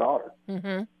father and a daughter.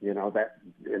 Mm-hmm.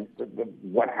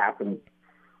 What happens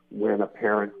when a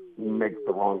parent makes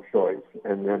the wrong choice,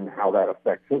 and then how that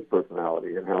affects his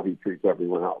personality and how he treats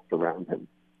everyone else around him.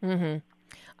 Mm-hmm.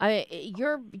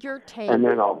 Your take, and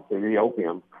then obviously the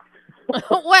opium.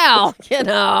 Well,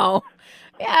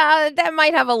 yeah, that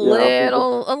might have a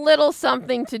little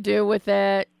something to do with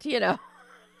it,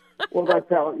 Well, that's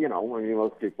how when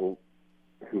most people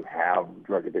who have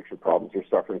drug addiction problems are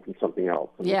suffering from something else.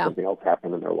 And something else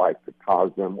happened in their life that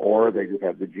caused them, or they just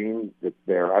have the gene that's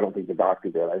there. I don't think the doctor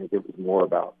did. I think it was more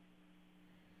about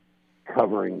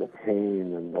covering the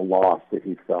pain and the loss that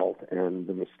he felt and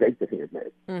the mistake that he had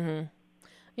made. Mm-hmm.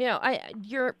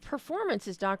 Your performance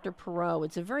as Dr. Perot,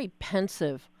 it's a very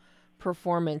pensive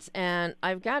performance. And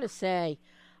I've got to say,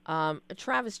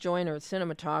 Travis Joyner, the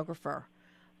cinematographer,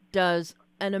 does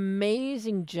an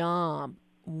amazing job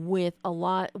with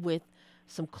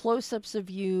some close-ups of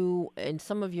you and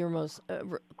some of your most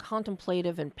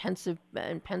contemplative and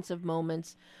pensive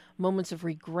moments of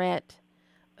regret,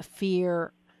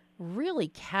 fear, really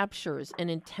captures an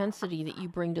intensity that you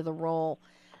bring to the role.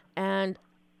 And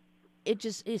it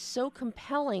just is so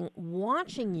compelling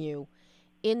watching you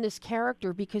in this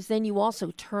character, because then you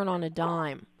also turn on a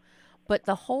dime. But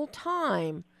the whole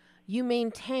time, you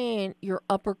maintain your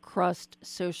upper crust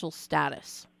social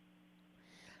status.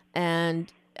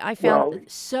 And I found it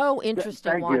so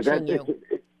interesting watching you.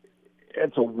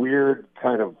 It's a weird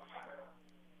kind of...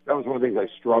 That was one of the things I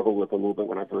struggled with a little bit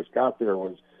when I first got there,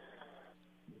 was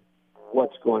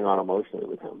what's going on emotionally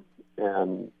with him.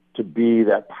 And to be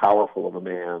that powerful of a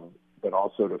man, but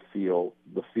also to feel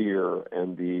the fear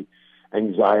and the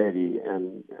anxiety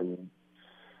and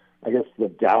I guess the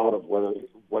doubt of whether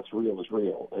what's real is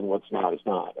real and what's not is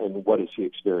not, and what is he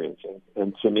experiencing.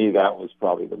 And to me, that was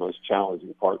probably the most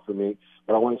challenging part for me.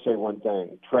 But I want to say one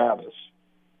thing. Travis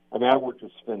I mean, I worked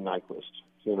with Sven Nykvist,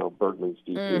 Bergman's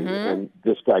DP, Mm-hmm. and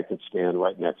this guy could stand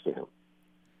right next to him.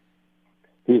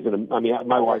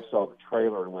 My wife saw the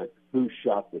trailer and went, "Who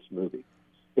shot this movie?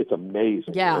 It's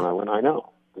amazing." Yeah. And I went, "I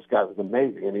know. This guy was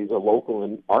amazing, and he's a local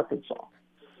in Arkansas."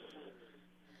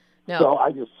 No. So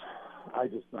I just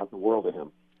thought the world of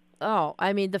him. Oh,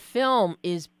 I mean, the film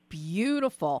is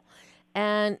beautiful,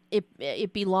 and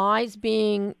it belies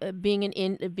being a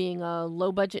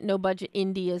low budget, no budget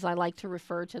indie, as I like to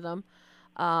refer to them.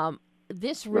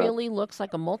 This really looks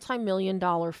like a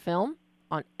multi-million-dollar film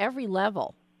on every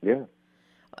level. Yeah.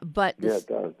 But it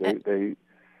does.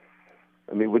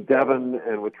 With Devin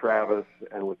and with Travis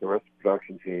and with the rest of the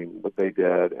production team, what they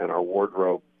did, and our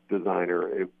wardrobe designer,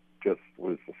 it just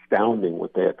was astounding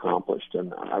what they accomplished,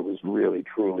 and I was really,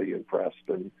 truly impressed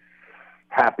and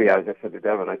happy. As I said to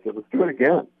Devin, I said, "Let's do it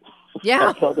again." Yeah.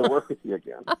 I'd love to work with you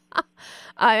again.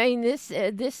 I mean,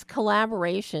 this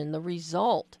collaboration, the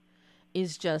result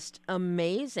is just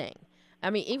amazing. I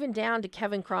mean, even down to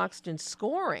Kevin Croxton's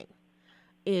scoring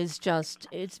is just,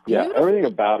 it's beautiful. Yeah, everything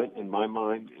about it, in my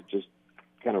mind, it just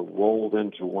kind of rolled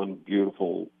into one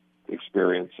beautiful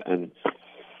experience. And,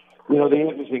 the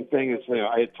interesting thing is,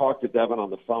 I had talked to Devin on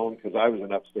the phone because I was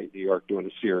in upstate New York doing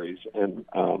a series, and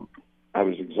I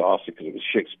was exhausted because it was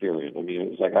Shakespearean. I mean, it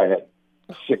was like I had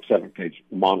 6-7 page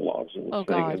monologues in this thing,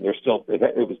 God. and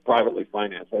it was privately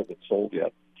financed. It hasn't sold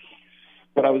yet.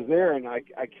 But I was there, and I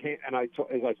can't, and as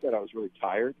I said, I was really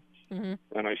tired, Mm-hmm.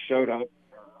 and I showed up.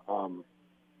 I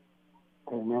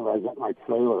remember I got my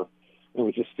trailer and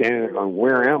was just standing there going,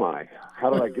 "Where am I? How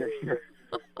did I get here?"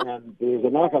 And there was a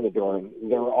knock on the door, and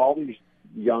there were all these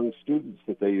young students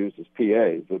that they used as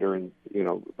PAs that are in,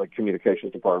 like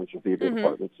communications departments or theater Mm-hmm.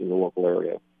 departments in the local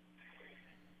area.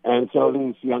 And so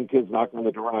these young kids knocked on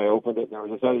the door, and I opened it, and there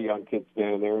was this other young kid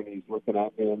standing there, and he's looking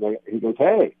at me, and he goes,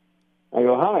 "Hey." I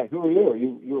go, "Hi, who are you? Are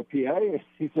you a PA?"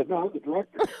 He said, "No, I'm the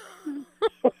director."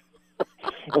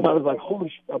 And I was like, "Holy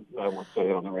shit." I won't say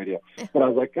it on the radio. But I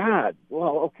was like, "God,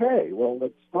 well, okay, well,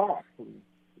 let's talk." And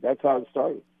that's how it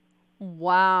started.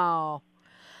 Wow.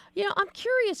 I'm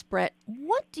curious, Brett,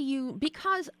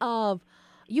 because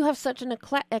you have such an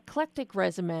eclectic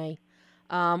resume,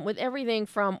 with everything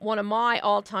from one of my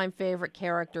all-time favorite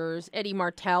characters, Eddie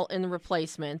Martell in The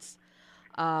Replacements.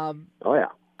 Oh, yeah.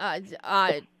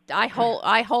 I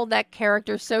hold that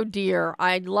character so dear.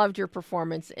 I loved your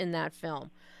performance in that film.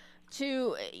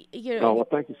 Oh, well,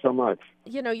 thank you so much.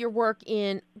 Your work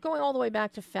in going all the way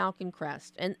back to Falcon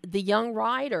Crest and The Young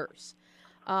Riders,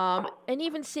 and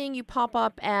even seeing you pop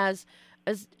up as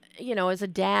a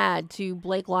dad to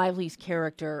Blake Lively's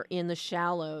character in The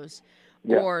Shallows,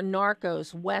 or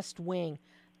Narcos, West Wing.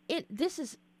 This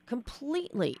is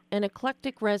completely an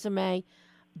eclectic resume.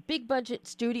 Big budget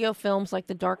studio films like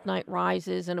The Dark Knight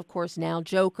Rises, and of course now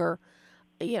Joker,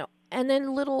 and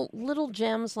then little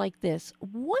gems like this.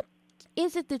 What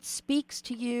is it that speaks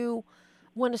to you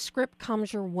when a script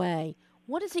comes your way?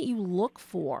 What is it you look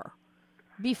for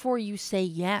before you say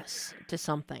yes to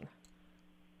something?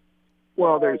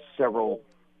 Well, there's several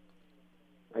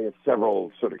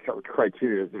sort of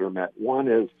criteria that are met. One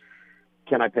is,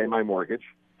 can I pay my mortgage?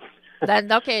 That's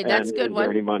and good is one.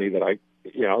 there any money that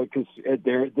because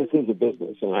this is a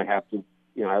business, and I have to,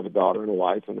 I have a daughter and a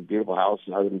wife and a beautiful house,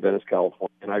 and I live in Venice,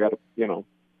 California, and I got to,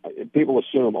 people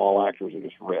assume all actors are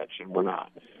just rich, and we're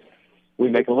not. We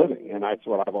make a living, and that's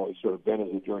what I've always sort of been as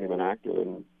a journeyman actor.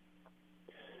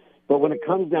 But when it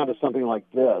comes down to something like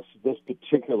this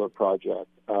particular project,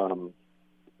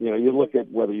 you look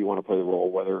at whether you want to play the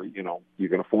role, whether, you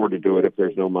can afford to do it if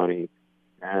there's no money,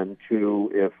 and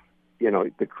two, if,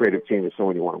 the creative team is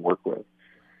someone you want to work with.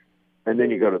 And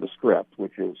then you go to the script,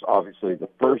 which is obviously the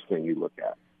first thing you look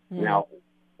at. Mm-hmm. Now,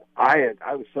 I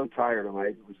was so tired, and my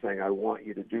agent was saying, "I want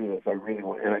you to do this. I really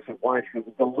want." And I said, "Why?" She goes,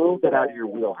 "It's a little bit out of your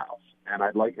wheelhouse,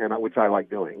 which I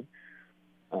like doing,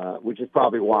 which is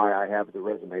probably why I have the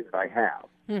resume that I have."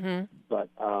 Mm-hmm. But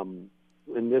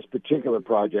in this particular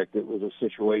project, it was a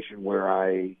situation where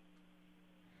I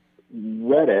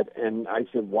read it, and I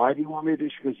said, "Why do you want me to do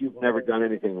this?" She goes, "You've never done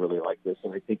anything really like this,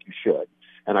 and I think you should."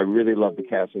 And I really love the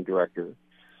casting director,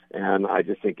 and I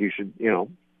just think you should,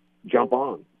 jump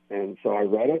on. And so I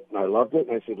read it, and I loved it,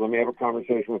 and I said, "Let me have a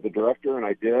conversation with the director," and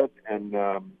I did, and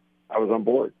I was on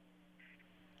board.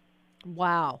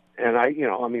 Wow.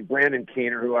 And Brandon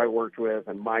Keener, who I worked with,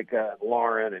 and Micah, and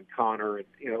Lauren, and Connor, and,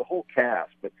 the whole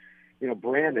cast. But,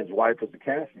 Brandon's wife was the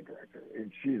casting director,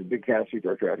 and she's a big casting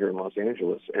director out here in Los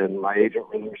Angeles. And my agent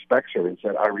really respects her and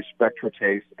said, "I respect her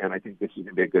taste, and I think this is going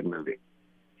to be a good movie."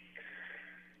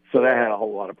 So that had a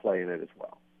whole lot of play in it as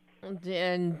well.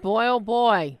 And boy, oh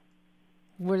boy,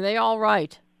 were they all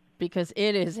right. because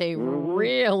it is a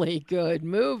really good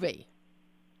movie.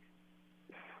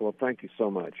 Well, thank you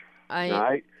so much.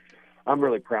 I'm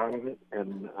really proud of it,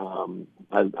 and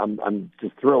I'm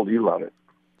just thrilled you love it.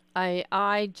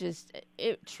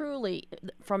 It truly,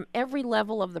 from every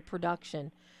level of the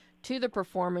production to the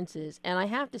performances, and I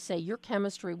have to say, your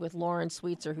chemistry with Lauren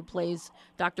Sweetser, who plays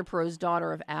Dr. Perot's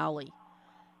daughter of Allie,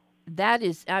 that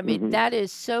is, that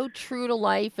is so true to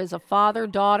life as a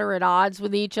father-daughter at odds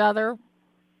with each other.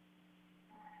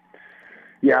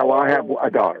 Yeah, well, I have a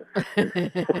daughter,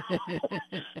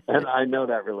 and I know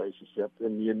that relationship,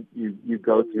 and you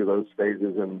go through those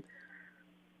phases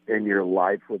in your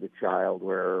life with a child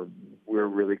where we're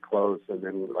really close, and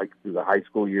then like through the high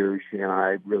school years, she and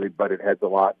I really butted heads a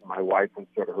lot. My wife was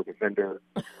sort of her defender,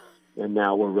 and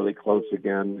now we're really close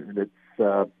again. And it's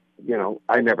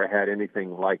I never had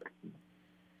anything like,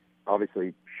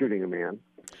 obviously, shooting a man.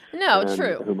 No,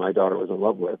 true. Who my daughter was in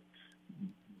love with,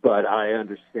 but I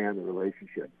understand the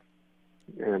relationship,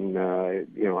 and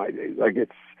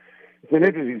it's an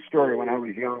interesting story. When I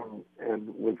was young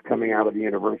and was coming out of the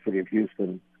University of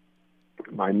Houston,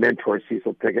 my mentor,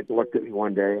 Cecil Pickett, looked at me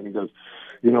one day and he goes,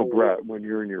 Brett, when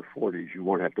you're in your 40s, you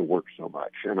won't have to work so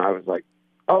much. And I was like,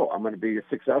 oh, I'm going to be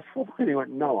successful? And he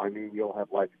went, no, I mean, you'll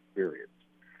have life experience.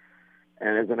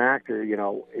 And as an actor,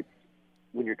 it's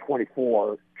when you're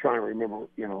 24, trying to remember,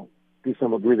 do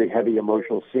some really heavy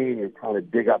emotional scene, you're trying to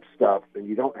dig up stuff, and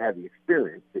you don't have the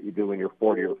experience that you do when you're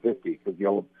 40 or 50 because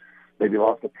you'll maybe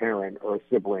lost a parent or a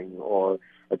sibling or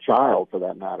a child for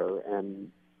that matter, and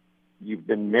you've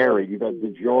been married, you've had the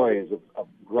joys of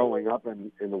growing up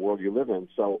in the world you live in,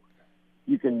 so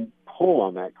you can pull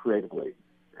on that creatively.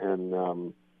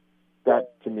 And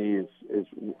that to me is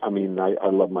I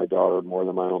love my daughter more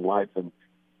than my own life, and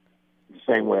the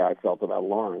same way I felt about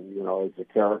Lauren, as a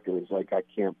character, is like, I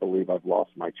can't believe I've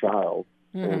lost my child,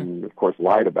 and of course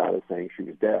lied about it, saying she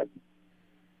was dead.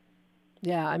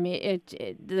 Yeah, I mean,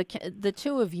 the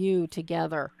two of you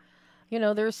together,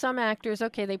 there are some actors,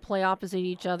 okay, they play opposite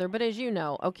each other, but as you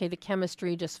know, okay, the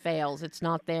chemistry just fails. It's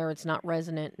not there. It's not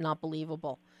resonant, not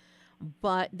believable.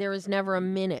 But there is never a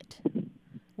minute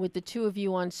with the two of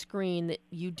you on screen that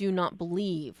you do not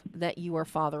believe that you are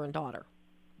father and daughter.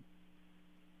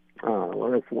 Oh,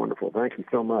 well, that's wonderful. Thank you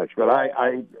so much. But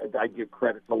I give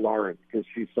credit to Lauren because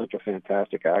she's such a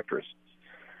fantastic actress.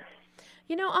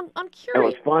 I'm curious. And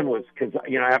what's fun was because,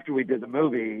 after we did the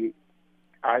movie,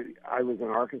 I was in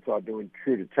Arkansas doing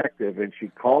True Detective, and she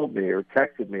called me or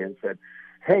texted me and said,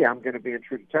 hey, I'm going to be in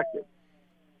True Detective.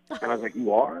 And I was like,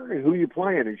 you are? Who are you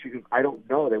playing? And she goes, I don't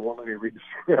know. They won't let me read the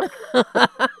script.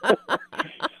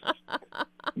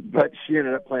 But she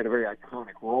ended up playing a very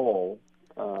iconic role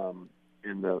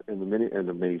in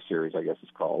the mini series, I guess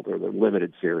it's called, or the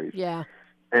limited series. Yeah.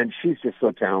 And she's just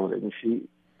so talented, and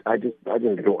I just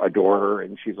adore her,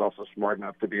 and she's also smart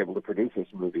enough to be able to produce this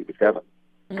movie with Kevin.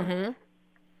 Mm-hmm.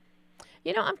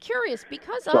 I'm curious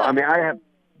because I have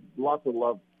lots of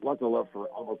love for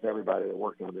almost everybody that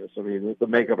worked on this. I mean, the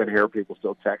makeup and hair people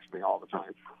still text me all the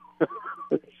time.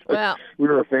 Well, we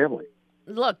were a family.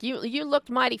 Look, you looked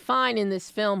mighty fine in this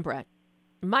film, Brett.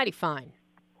 Mighty fine.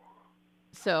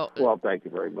 So. Well, thank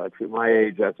you very much. At my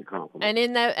age, that's a compliment.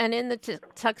 And in the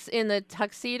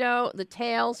tuxedo, the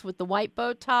tails with the white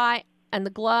bow tie and the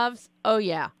gloves. Oh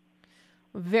yeah,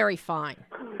 very fine.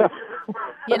 I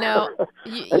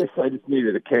just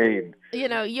needed a cane.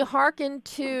 You hearken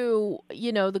to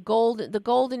the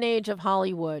golden age of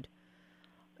Hollywood.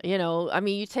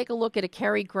 You take a look at a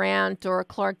Cary Grant or a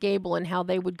Clark Gable and how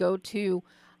they would go to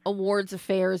awards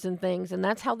affairs and things, and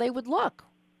that's how they would look.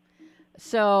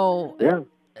 So that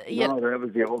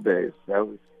was the old days. That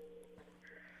was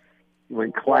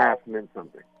when class meant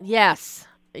something. Yes.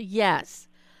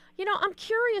 I'm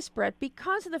curious, Brett,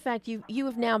 because of the fact you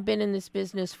have now been in this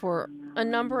business for a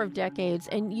number of decades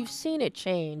and you've seen it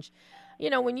change.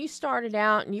 When you started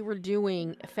out and you were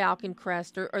doing Falcon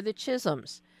Crest or the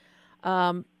Chisholms,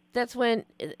 that's when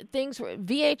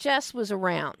VHS was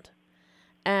around.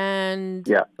 And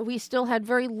we still had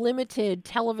very limited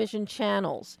television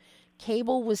channels.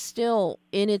 Cable was still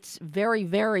in its very,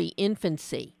 very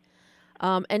infancy.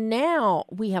 And now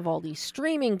we have all these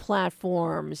streaming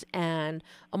platforms and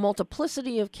a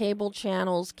multiplicity of cable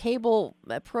channels. Cable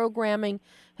programming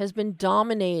has been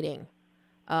dominating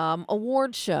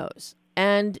award shows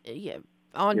and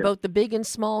on both the big and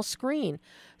small screen.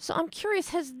 So I'm curious,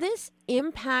 has this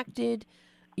impacted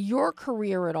your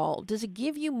career at all? Does it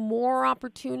give you more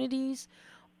opportunities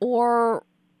or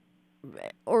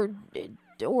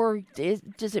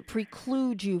does it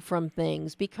preclude you from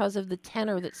things because of the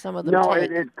tenor that some of them take?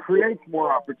 No, it creates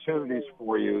more opportunities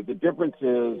for you. The difference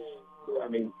is,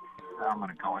 I'm going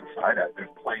to go inside. There's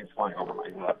planes flying over my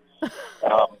head.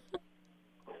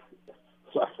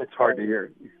 So it's hard to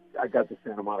hear. I got the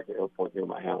Santa Monica Airport near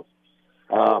my house.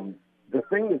 The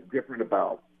thing that's different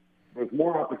about, there's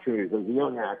more opportunities. As a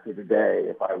young actor today,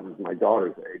 if I was my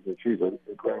daughter's age, and she's an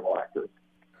incredible actress,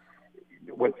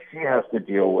 what she has to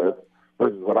deal with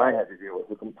versus what I had to deal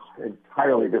with is an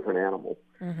entirely different animal.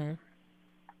 Mm-hmm.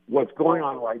 What's going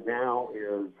on right now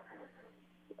is,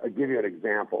 I'll give you an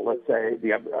example. Let's say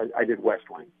I did West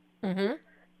Wing, Mm-hmm.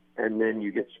 and then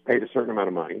you get paid a certain amount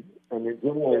of money, and then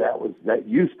generally that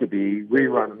used to be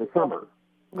rerun in the summer,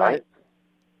 right?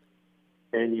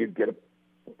 And you get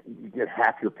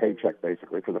half your paycheck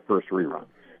basically for the first rerun,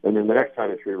 and then the next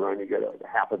time it's rerun, you get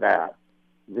half of that.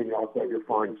 Then you also have your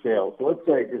foreign sales. So let's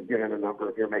say, just get in a number,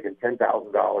 if you're making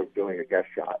 $10,000 doing a guest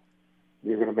shot,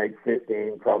 you're going to make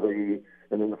 15 probably,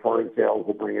 and then the foreign sales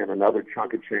will bring in another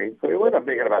chunk of change. So you'll end up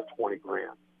making about $20,000.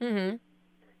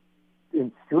 Mm-hmm.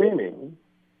 In streaming,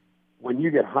 when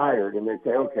you get hired and they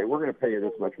say, okay, we're going to pay you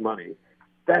this much money,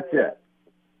 that's it.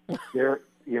 It's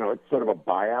sort of a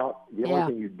buyout. The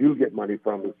only thing you do get money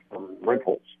from is from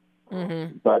rentals.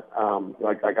 Mm-hmm. But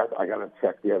like I got a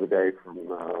check the other day from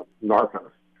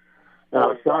Narcos, and I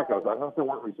was shocked. I thought there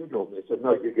weren't residuals. And they said,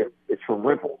 no, it's from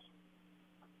rentals.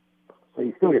 So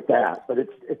you still get that, but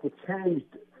it's a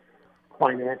changed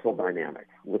financial dynamic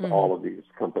with all of these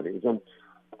companies. And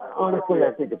honestly,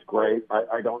 I think it's great.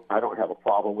 I don't have a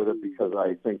problem with it, because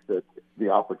I think that the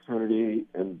opportunity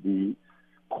and the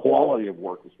quality of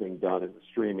work that's being done in the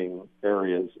streaming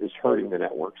areas is hurting the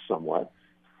networks somewhat,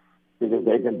 because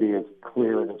they can be as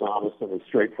clear and as honest and as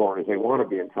straightforward as they want to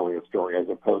be in telling a story, as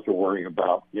opposed to worrying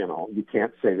about, you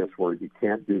can't say this word, you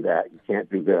can't do that, you can't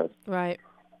do this. Right.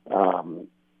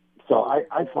 So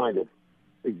I find it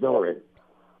exhilarating.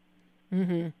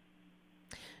 Mm-hmm.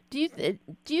 Do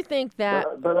you think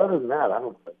that? But other than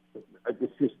that,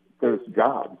 it's just, there's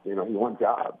jobs. You want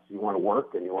jobs. You want to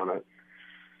work, and you want to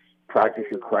practice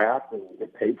your craft and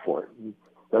get paid for it. And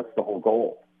that's the whole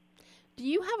goal. Do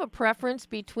you have a preference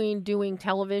between doing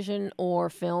television or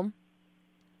film,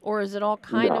 or is it all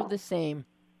kind of the same?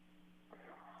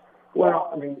 Well,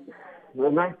 I mean, the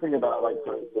nice thing about, like,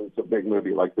 for instance, a big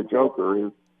movie like The Joker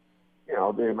is,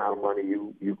 the amount of money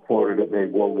you quoted it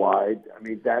made worldwide. I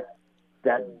mean, that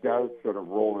does sort of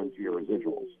roll into your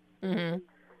residuals. Mm-hmm.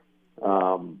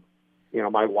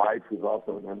 My wife, who's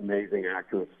also an amazing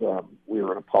actress, we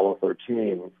were in Apollo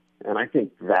 13, and I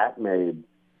think that made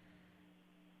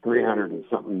 300 and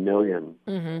something million,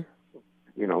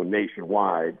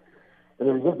 nationwide. And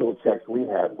the residual checks we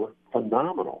had were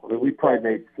phenomenal. I mean, we probably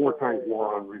made 4 times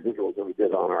more on residuals than we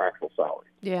did on our actual salary.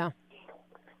 Yeah.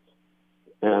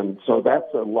 And so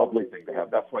that's a lovely thing to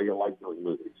have. That's why you like those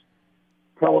movies.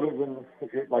 Television,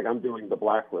 like I'm doing The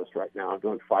Blacklist right now. I'm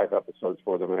doing 5 episodes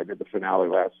for them, and I did the finale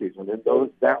last season. And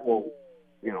that will,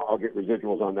 I'll get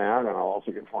residuals on that, and I'll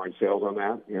also get foreign sales on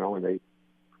that, and they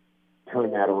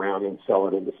turn that around and sell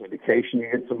it into syndication.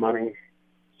 You get some money.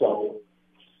 So,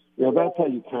 that's how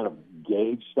you kind of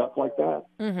gauge stuff like that.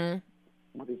 Mm-hmm.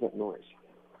 What is that noise?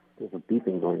 There's a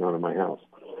beeping going on in my house.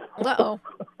 Uh-oh.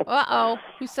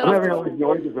 Who set I'm off having all these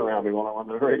noises around me while I'm on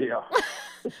the radio.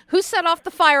 Who set off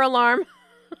the fire alarm?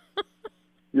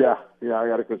 Yeah, I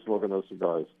got to quit smoking those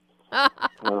cigars.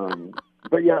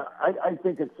 But yeah, I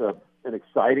think it's an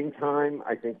exciting time.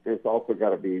 I think it's also got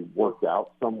to be worked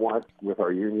out somewhat with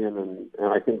our union, and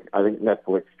I think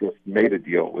Netflix just made a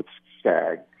deal with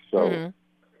SAG, so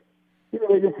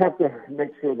they just have to make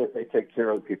sure that they take care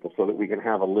of people so that we can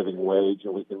have a living wage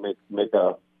and we can make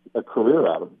a career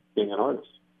out of being an artist.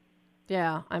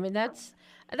 Yeah, I mean that's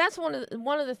one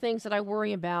of the things that I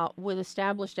worry about with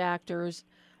established actors,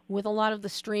 with a lot of the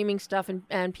streaming stuff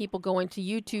and people going to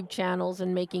YouTube channels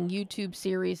and making YouTube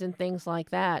series and things like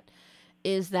that,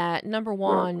 is that, number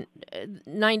one,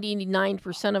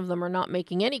 99% of them are not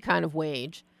making any kind of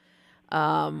wage,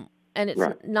 and it's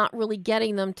not really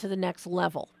getting them to the next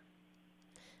level.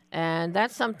 And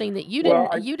that's something that you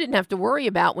didn't have to worry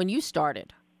about when you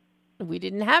started. We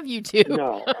didn't have YouTube.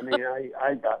 No, I mean,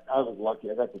 I was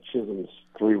lucky. I got the Chisholms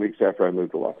 3 weeks after I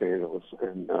moved to Los Angeles,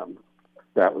 and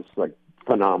that was like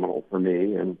phenomenal for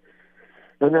me. And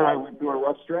then I went through a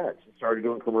rough stretch and started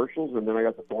doing commercials, and then I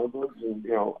got the Thornbirds, and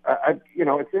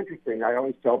it's interesting. I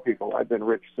always tell people I've been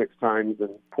rich 6 times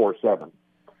and poor 7,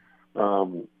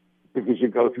 because you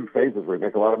go through phases where you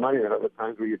make a lot of money, and other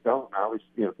times where you don't. I always,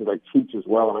 because I teach as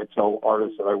well, and I tell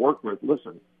artists that I work with,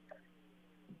 listen,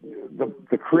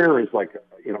 the career is like,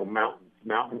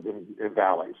 mountains and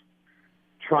valleys.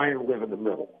 Try and live in the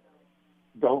middle.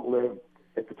 Don't live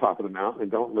at the top of the mountain,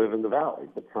 and don't live in the valley,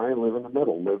 but try and live in the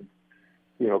middle. Live,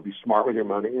 be smart with your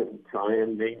money and try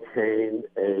and maintain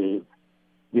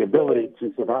the ability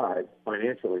to survive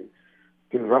financially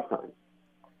through rough times.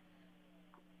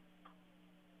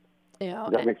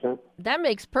 Does that make sense? That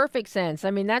makes perfect sense.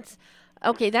 I mean, that's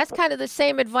kind of the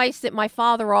same advice that my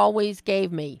father always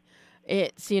gave me.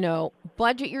 It's,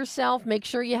 budget yourself, make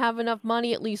sure you have enough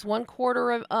money, at least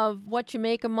 1/4 of what you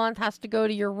make a month has to go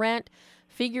to your rent.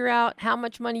 Figure out how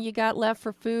much money you got left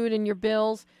for food and your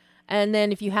bills. And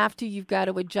then if you have to, you've got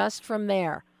to adjust from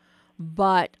there.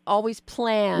 But always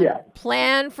plan. Yeah.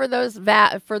 Plan for those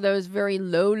very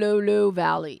low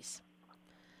valleys.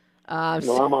 I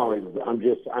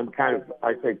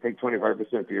say take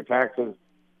 25% for your taxes.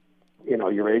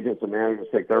 Your agents and managers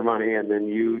take their money, and then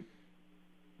you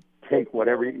take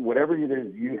whatever it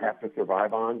is you have to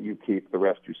survive on, you keep, the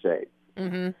rest you save.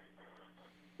 Mm-hmm.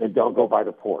 And don't go buy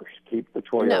the Porsche. Keep the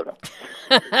Toyota.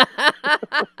 No.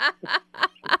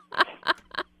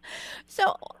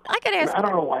 So I got to ask. I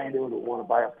don't know why anyone would want to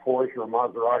buy a Porsche or a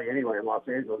Maserati anywhere in Los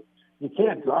Angeles. You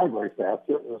can't drive very fast.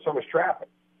 There's so much traffic.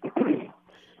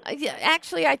 Yeah,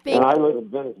 actually, I think. And I live in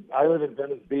Venice. I live in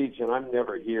Venice Beach, and I'm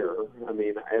never here. I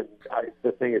mean,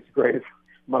 the thing is great.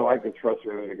 My wife is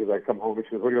frustrated because I come home and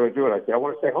she goes, "What are you going to do?" And I say, "I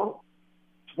want to stay home."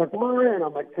 She's like, "Why?" And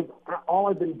I'm like, "Because all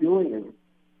I've been doing is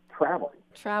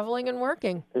traveling and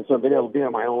working." And so being able to be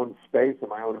in my own space and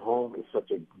my own home is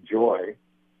such a joy.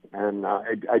 And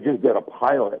I just did a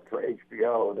pilot for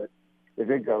HBO that, if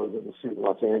it goes, it will shoot in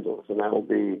Los Angeles, and that'll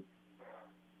be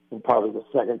probably the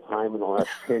second time in the last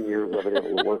 10 years I've been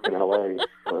able to work in LA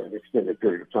for an extended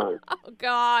period of time. Oh,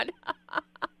 God.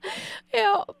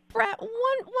 Brett,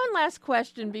 one last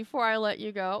question before I let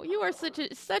you go. You are such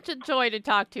a joy to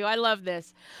talk to. I love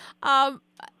this. I've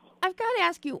got to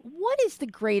ask you, what is the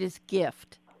greatest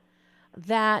gift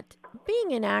that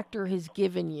being an actor has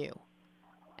given you?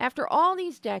 After all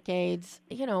these decades,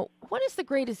 what is the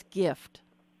greatest gift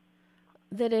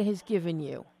that it has given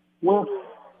you? Well,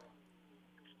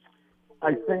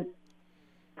 I think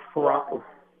probably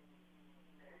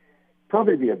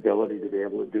the ability to be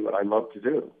able to do what I love to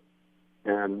do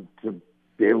and to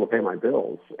be able to pay my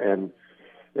bills. And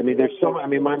I mean,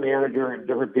 my manager and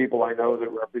different people I know that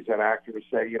represent actors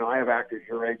say, I have actors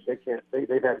your age,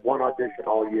 they've had one audition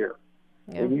all year.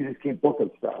 Yeah. And you just keep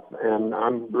booking stuff. And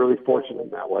I'm really fortunate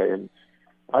in that way. And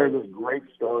I heard this great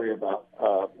story about,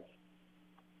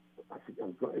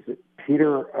 is it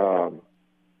Peter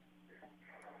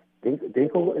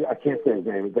Dinklage? I can't say his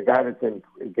name. It's the guy that's in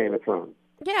Game of Thrones.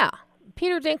 Yeah,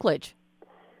 Peter Dinklage.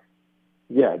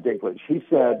 Yeah, Dinklage. He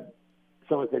said,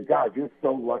 someone said, "God, you're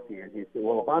so lucky." And he said,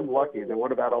 "Well, if I'm lucky, then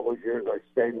what about all those years I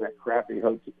stayed in that crappy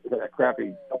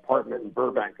apartment in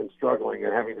Burbank and struggling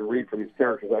and having to read for these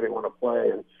characters I didn't want to play?"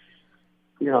 And,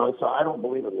 so I don't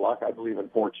believe in luck. I believe in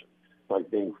fortune,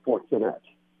 like being fortunate.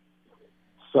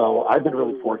 So I've been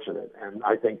really fortunate. And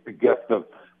I think the gift of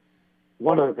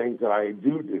one of the things that I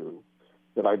do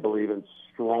that I believe in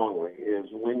strongly is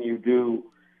when you do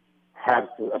have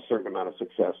a certain amount of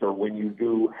success or when you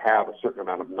do have a certain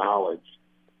amount of knowledge,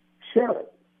 share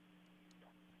it.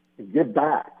 Give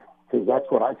back, because that's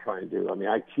what I try and do. I mean,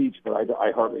 I teach, but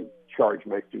I hardly charge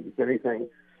my students anything.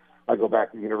 I go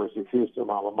back to the University of Houston,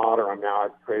 alma mater.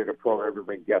 I've created a program to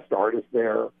bring guest artists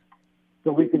there.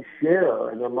 So we can share,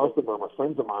 and then most of them are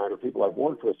friends of mine or people I've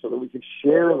worked with, so that we can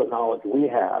share the knowledge we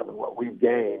have and what we've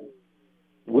gained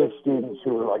with students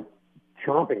who are like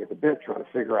chomping at the bit trying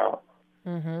to figure out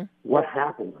what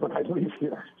happens when I leave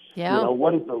here. Yeah.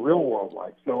 What is the real world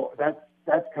like? So that's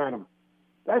probably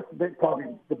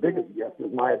the biggest gift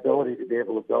is my ability to be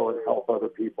able to go and help other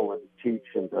people and teach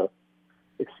and to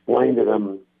explain to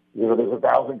them, there's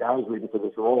 1,000 guys reading for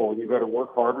this role, and you better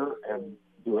work harder and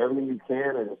do everything you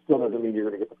can, and it still doesn't mean you're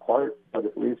going to get the part, but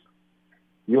at least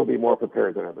you'll be more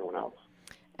prepared than everyone else.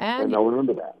 And they'll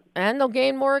remember that. And they'll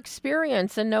gain more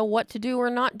experience and know what to do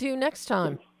or not do next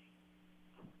time.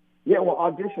 Yeah, well,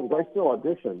 auditions, I still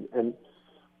audition, and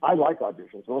I like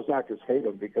auditions. Most actors hate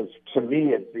them because, to me,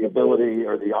 it's the ability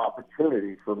or the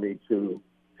opportunity for me to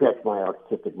stretch my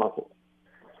artistic muscles.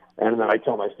 And then I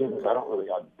tell my students I don't really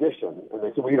audition, and they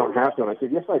say, "Well, you don't have to." And I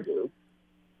said, "Yes, I do."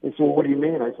 They said, "Well, what do you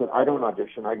mean?" I said, "I don't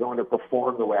audition. I go in to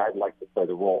perform the way I'd like to play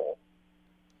the role."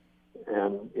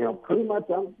 And, pretty much,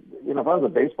 if I was a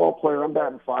baseball player, I'm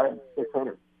batting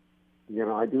 500-600.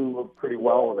 I do pretty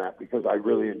well in that because I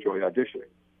really enjoy auditioning.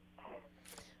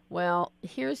 Well,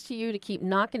 here's to you to keep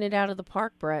knocking it out of the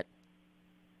park, Brett.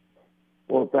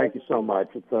 Well, thank you so much.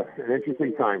 It's an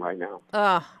interesting time right now.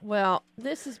 Well,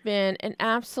 this has been an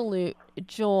absolute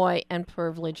joy and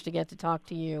privilege to get to talk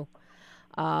to you.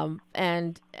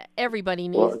 And everybody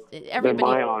needs Well, it's been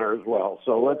everybody. my honor as well.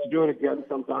 So let's do it again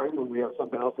sometime when we have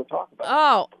something else to talk about.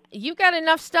 Oh, you've got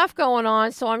enough stuff going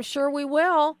on, so I'm sure we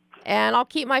will. And I'll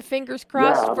keep my fingers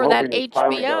crossed I'm for that hoping this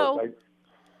pilot HBO. goes.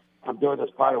 I'm doing this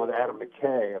pilot with Adam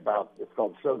McKay it's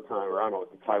called Showtime, or I don't know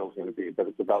what the title's going to be, but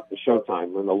it's about the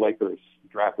Showtime when the Lakers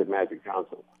drafted Magic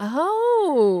Johnson.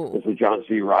 Oh. This is John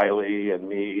C. Reilly and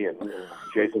me and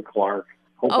Jason Clark.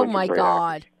 Oh, my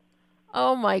God.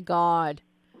 Oh, my God.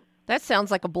 That sounds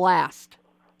like a blast.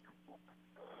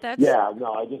 Yeah,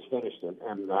 no, I just finished it,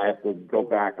 and I have to go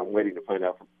back. I'm waiting to find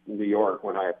out from New York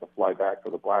when I have to fly back for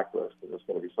the Blacklist, and it's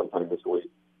going to be sometime this week.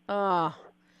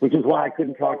 Which is why I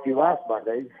couldn't talk to you last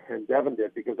Monday, and Devin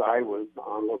did, because I was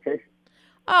on location.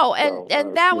 Oh,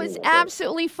 and that was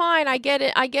absolutely fine. I get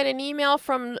it. I get an email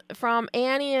from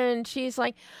Annie, and she's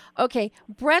like, "Okay,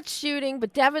 Brett's shooting,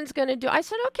 but Devin's going to do." I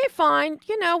said, "Okay, fine.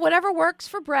 Whatever works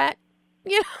for Brett."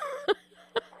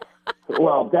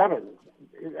 Well, Devin,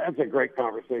 that's a great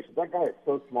conversation. That guy is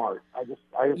so smart. I just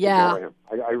adore him.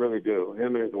 I really do.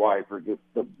 Him and his wife are just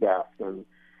the best, and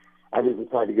I've even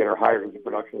tried to get her hired as a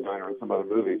production designer on some other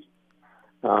movies.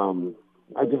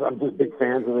 I'm just big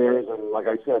fans of theirs, and like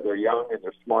I said, they're young and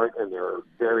they're smart and they're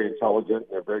very intelligent and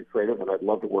they're very creative, and I'd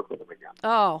love to work with them again.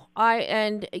 Oh,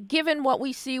 and given what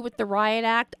we see with the Riot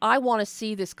Act, I want to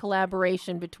see this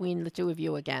collaboration between the two of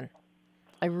you again.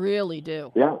 I really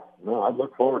do. Yeah, no, I'd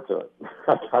look forward to it.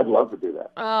 I'd love to do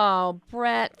that. Oh,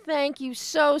 Brett, thank you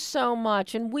so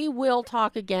much, and we will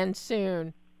talk again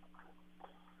soon.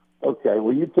 Okay,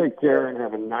 well, you take care and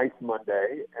have a nice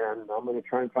Monday, and I'm going to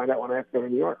try and find out when I have to go to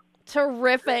New York.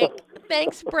 Terrific.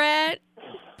 Thanks, Brett.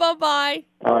 Bye-bye.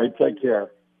 All right, take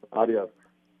care. Adios.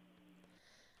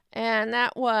 And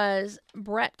that was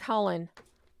Brett Cullen.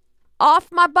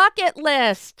 Off my bucket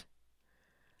list.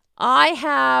 I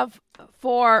have,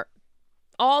 for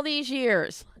all these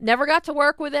years, never got to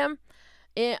work with him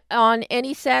on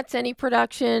any sets, any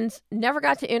productions, never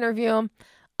got to interview him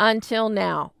until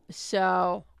now.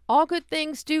 So all good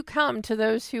things do come to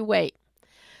those who wait.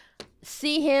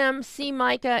 See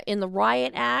Micah in the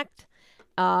Riot Act.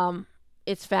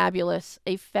 It's fabulous.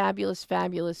 A fabulous,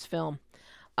 fabulous film.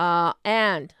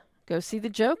 And go see The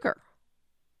Joker.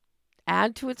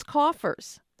 Add to its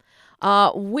coffers.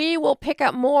 We will pick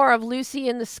up more of Lucy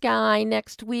in the Sky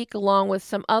next week, along with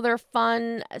some other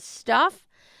fun stuff.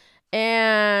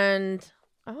 And,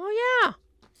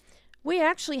 we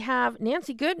actually have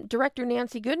director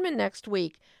Nancy Goodman next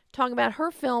week talking about her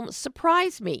film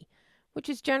Surprise Me, which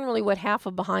is generally what half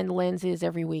of Behind the Lens is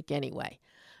every week anyway.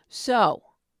 So,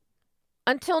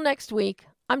 until next week,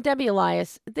 I'm Debbie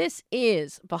Elias. This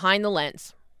is Behind the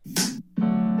Lens.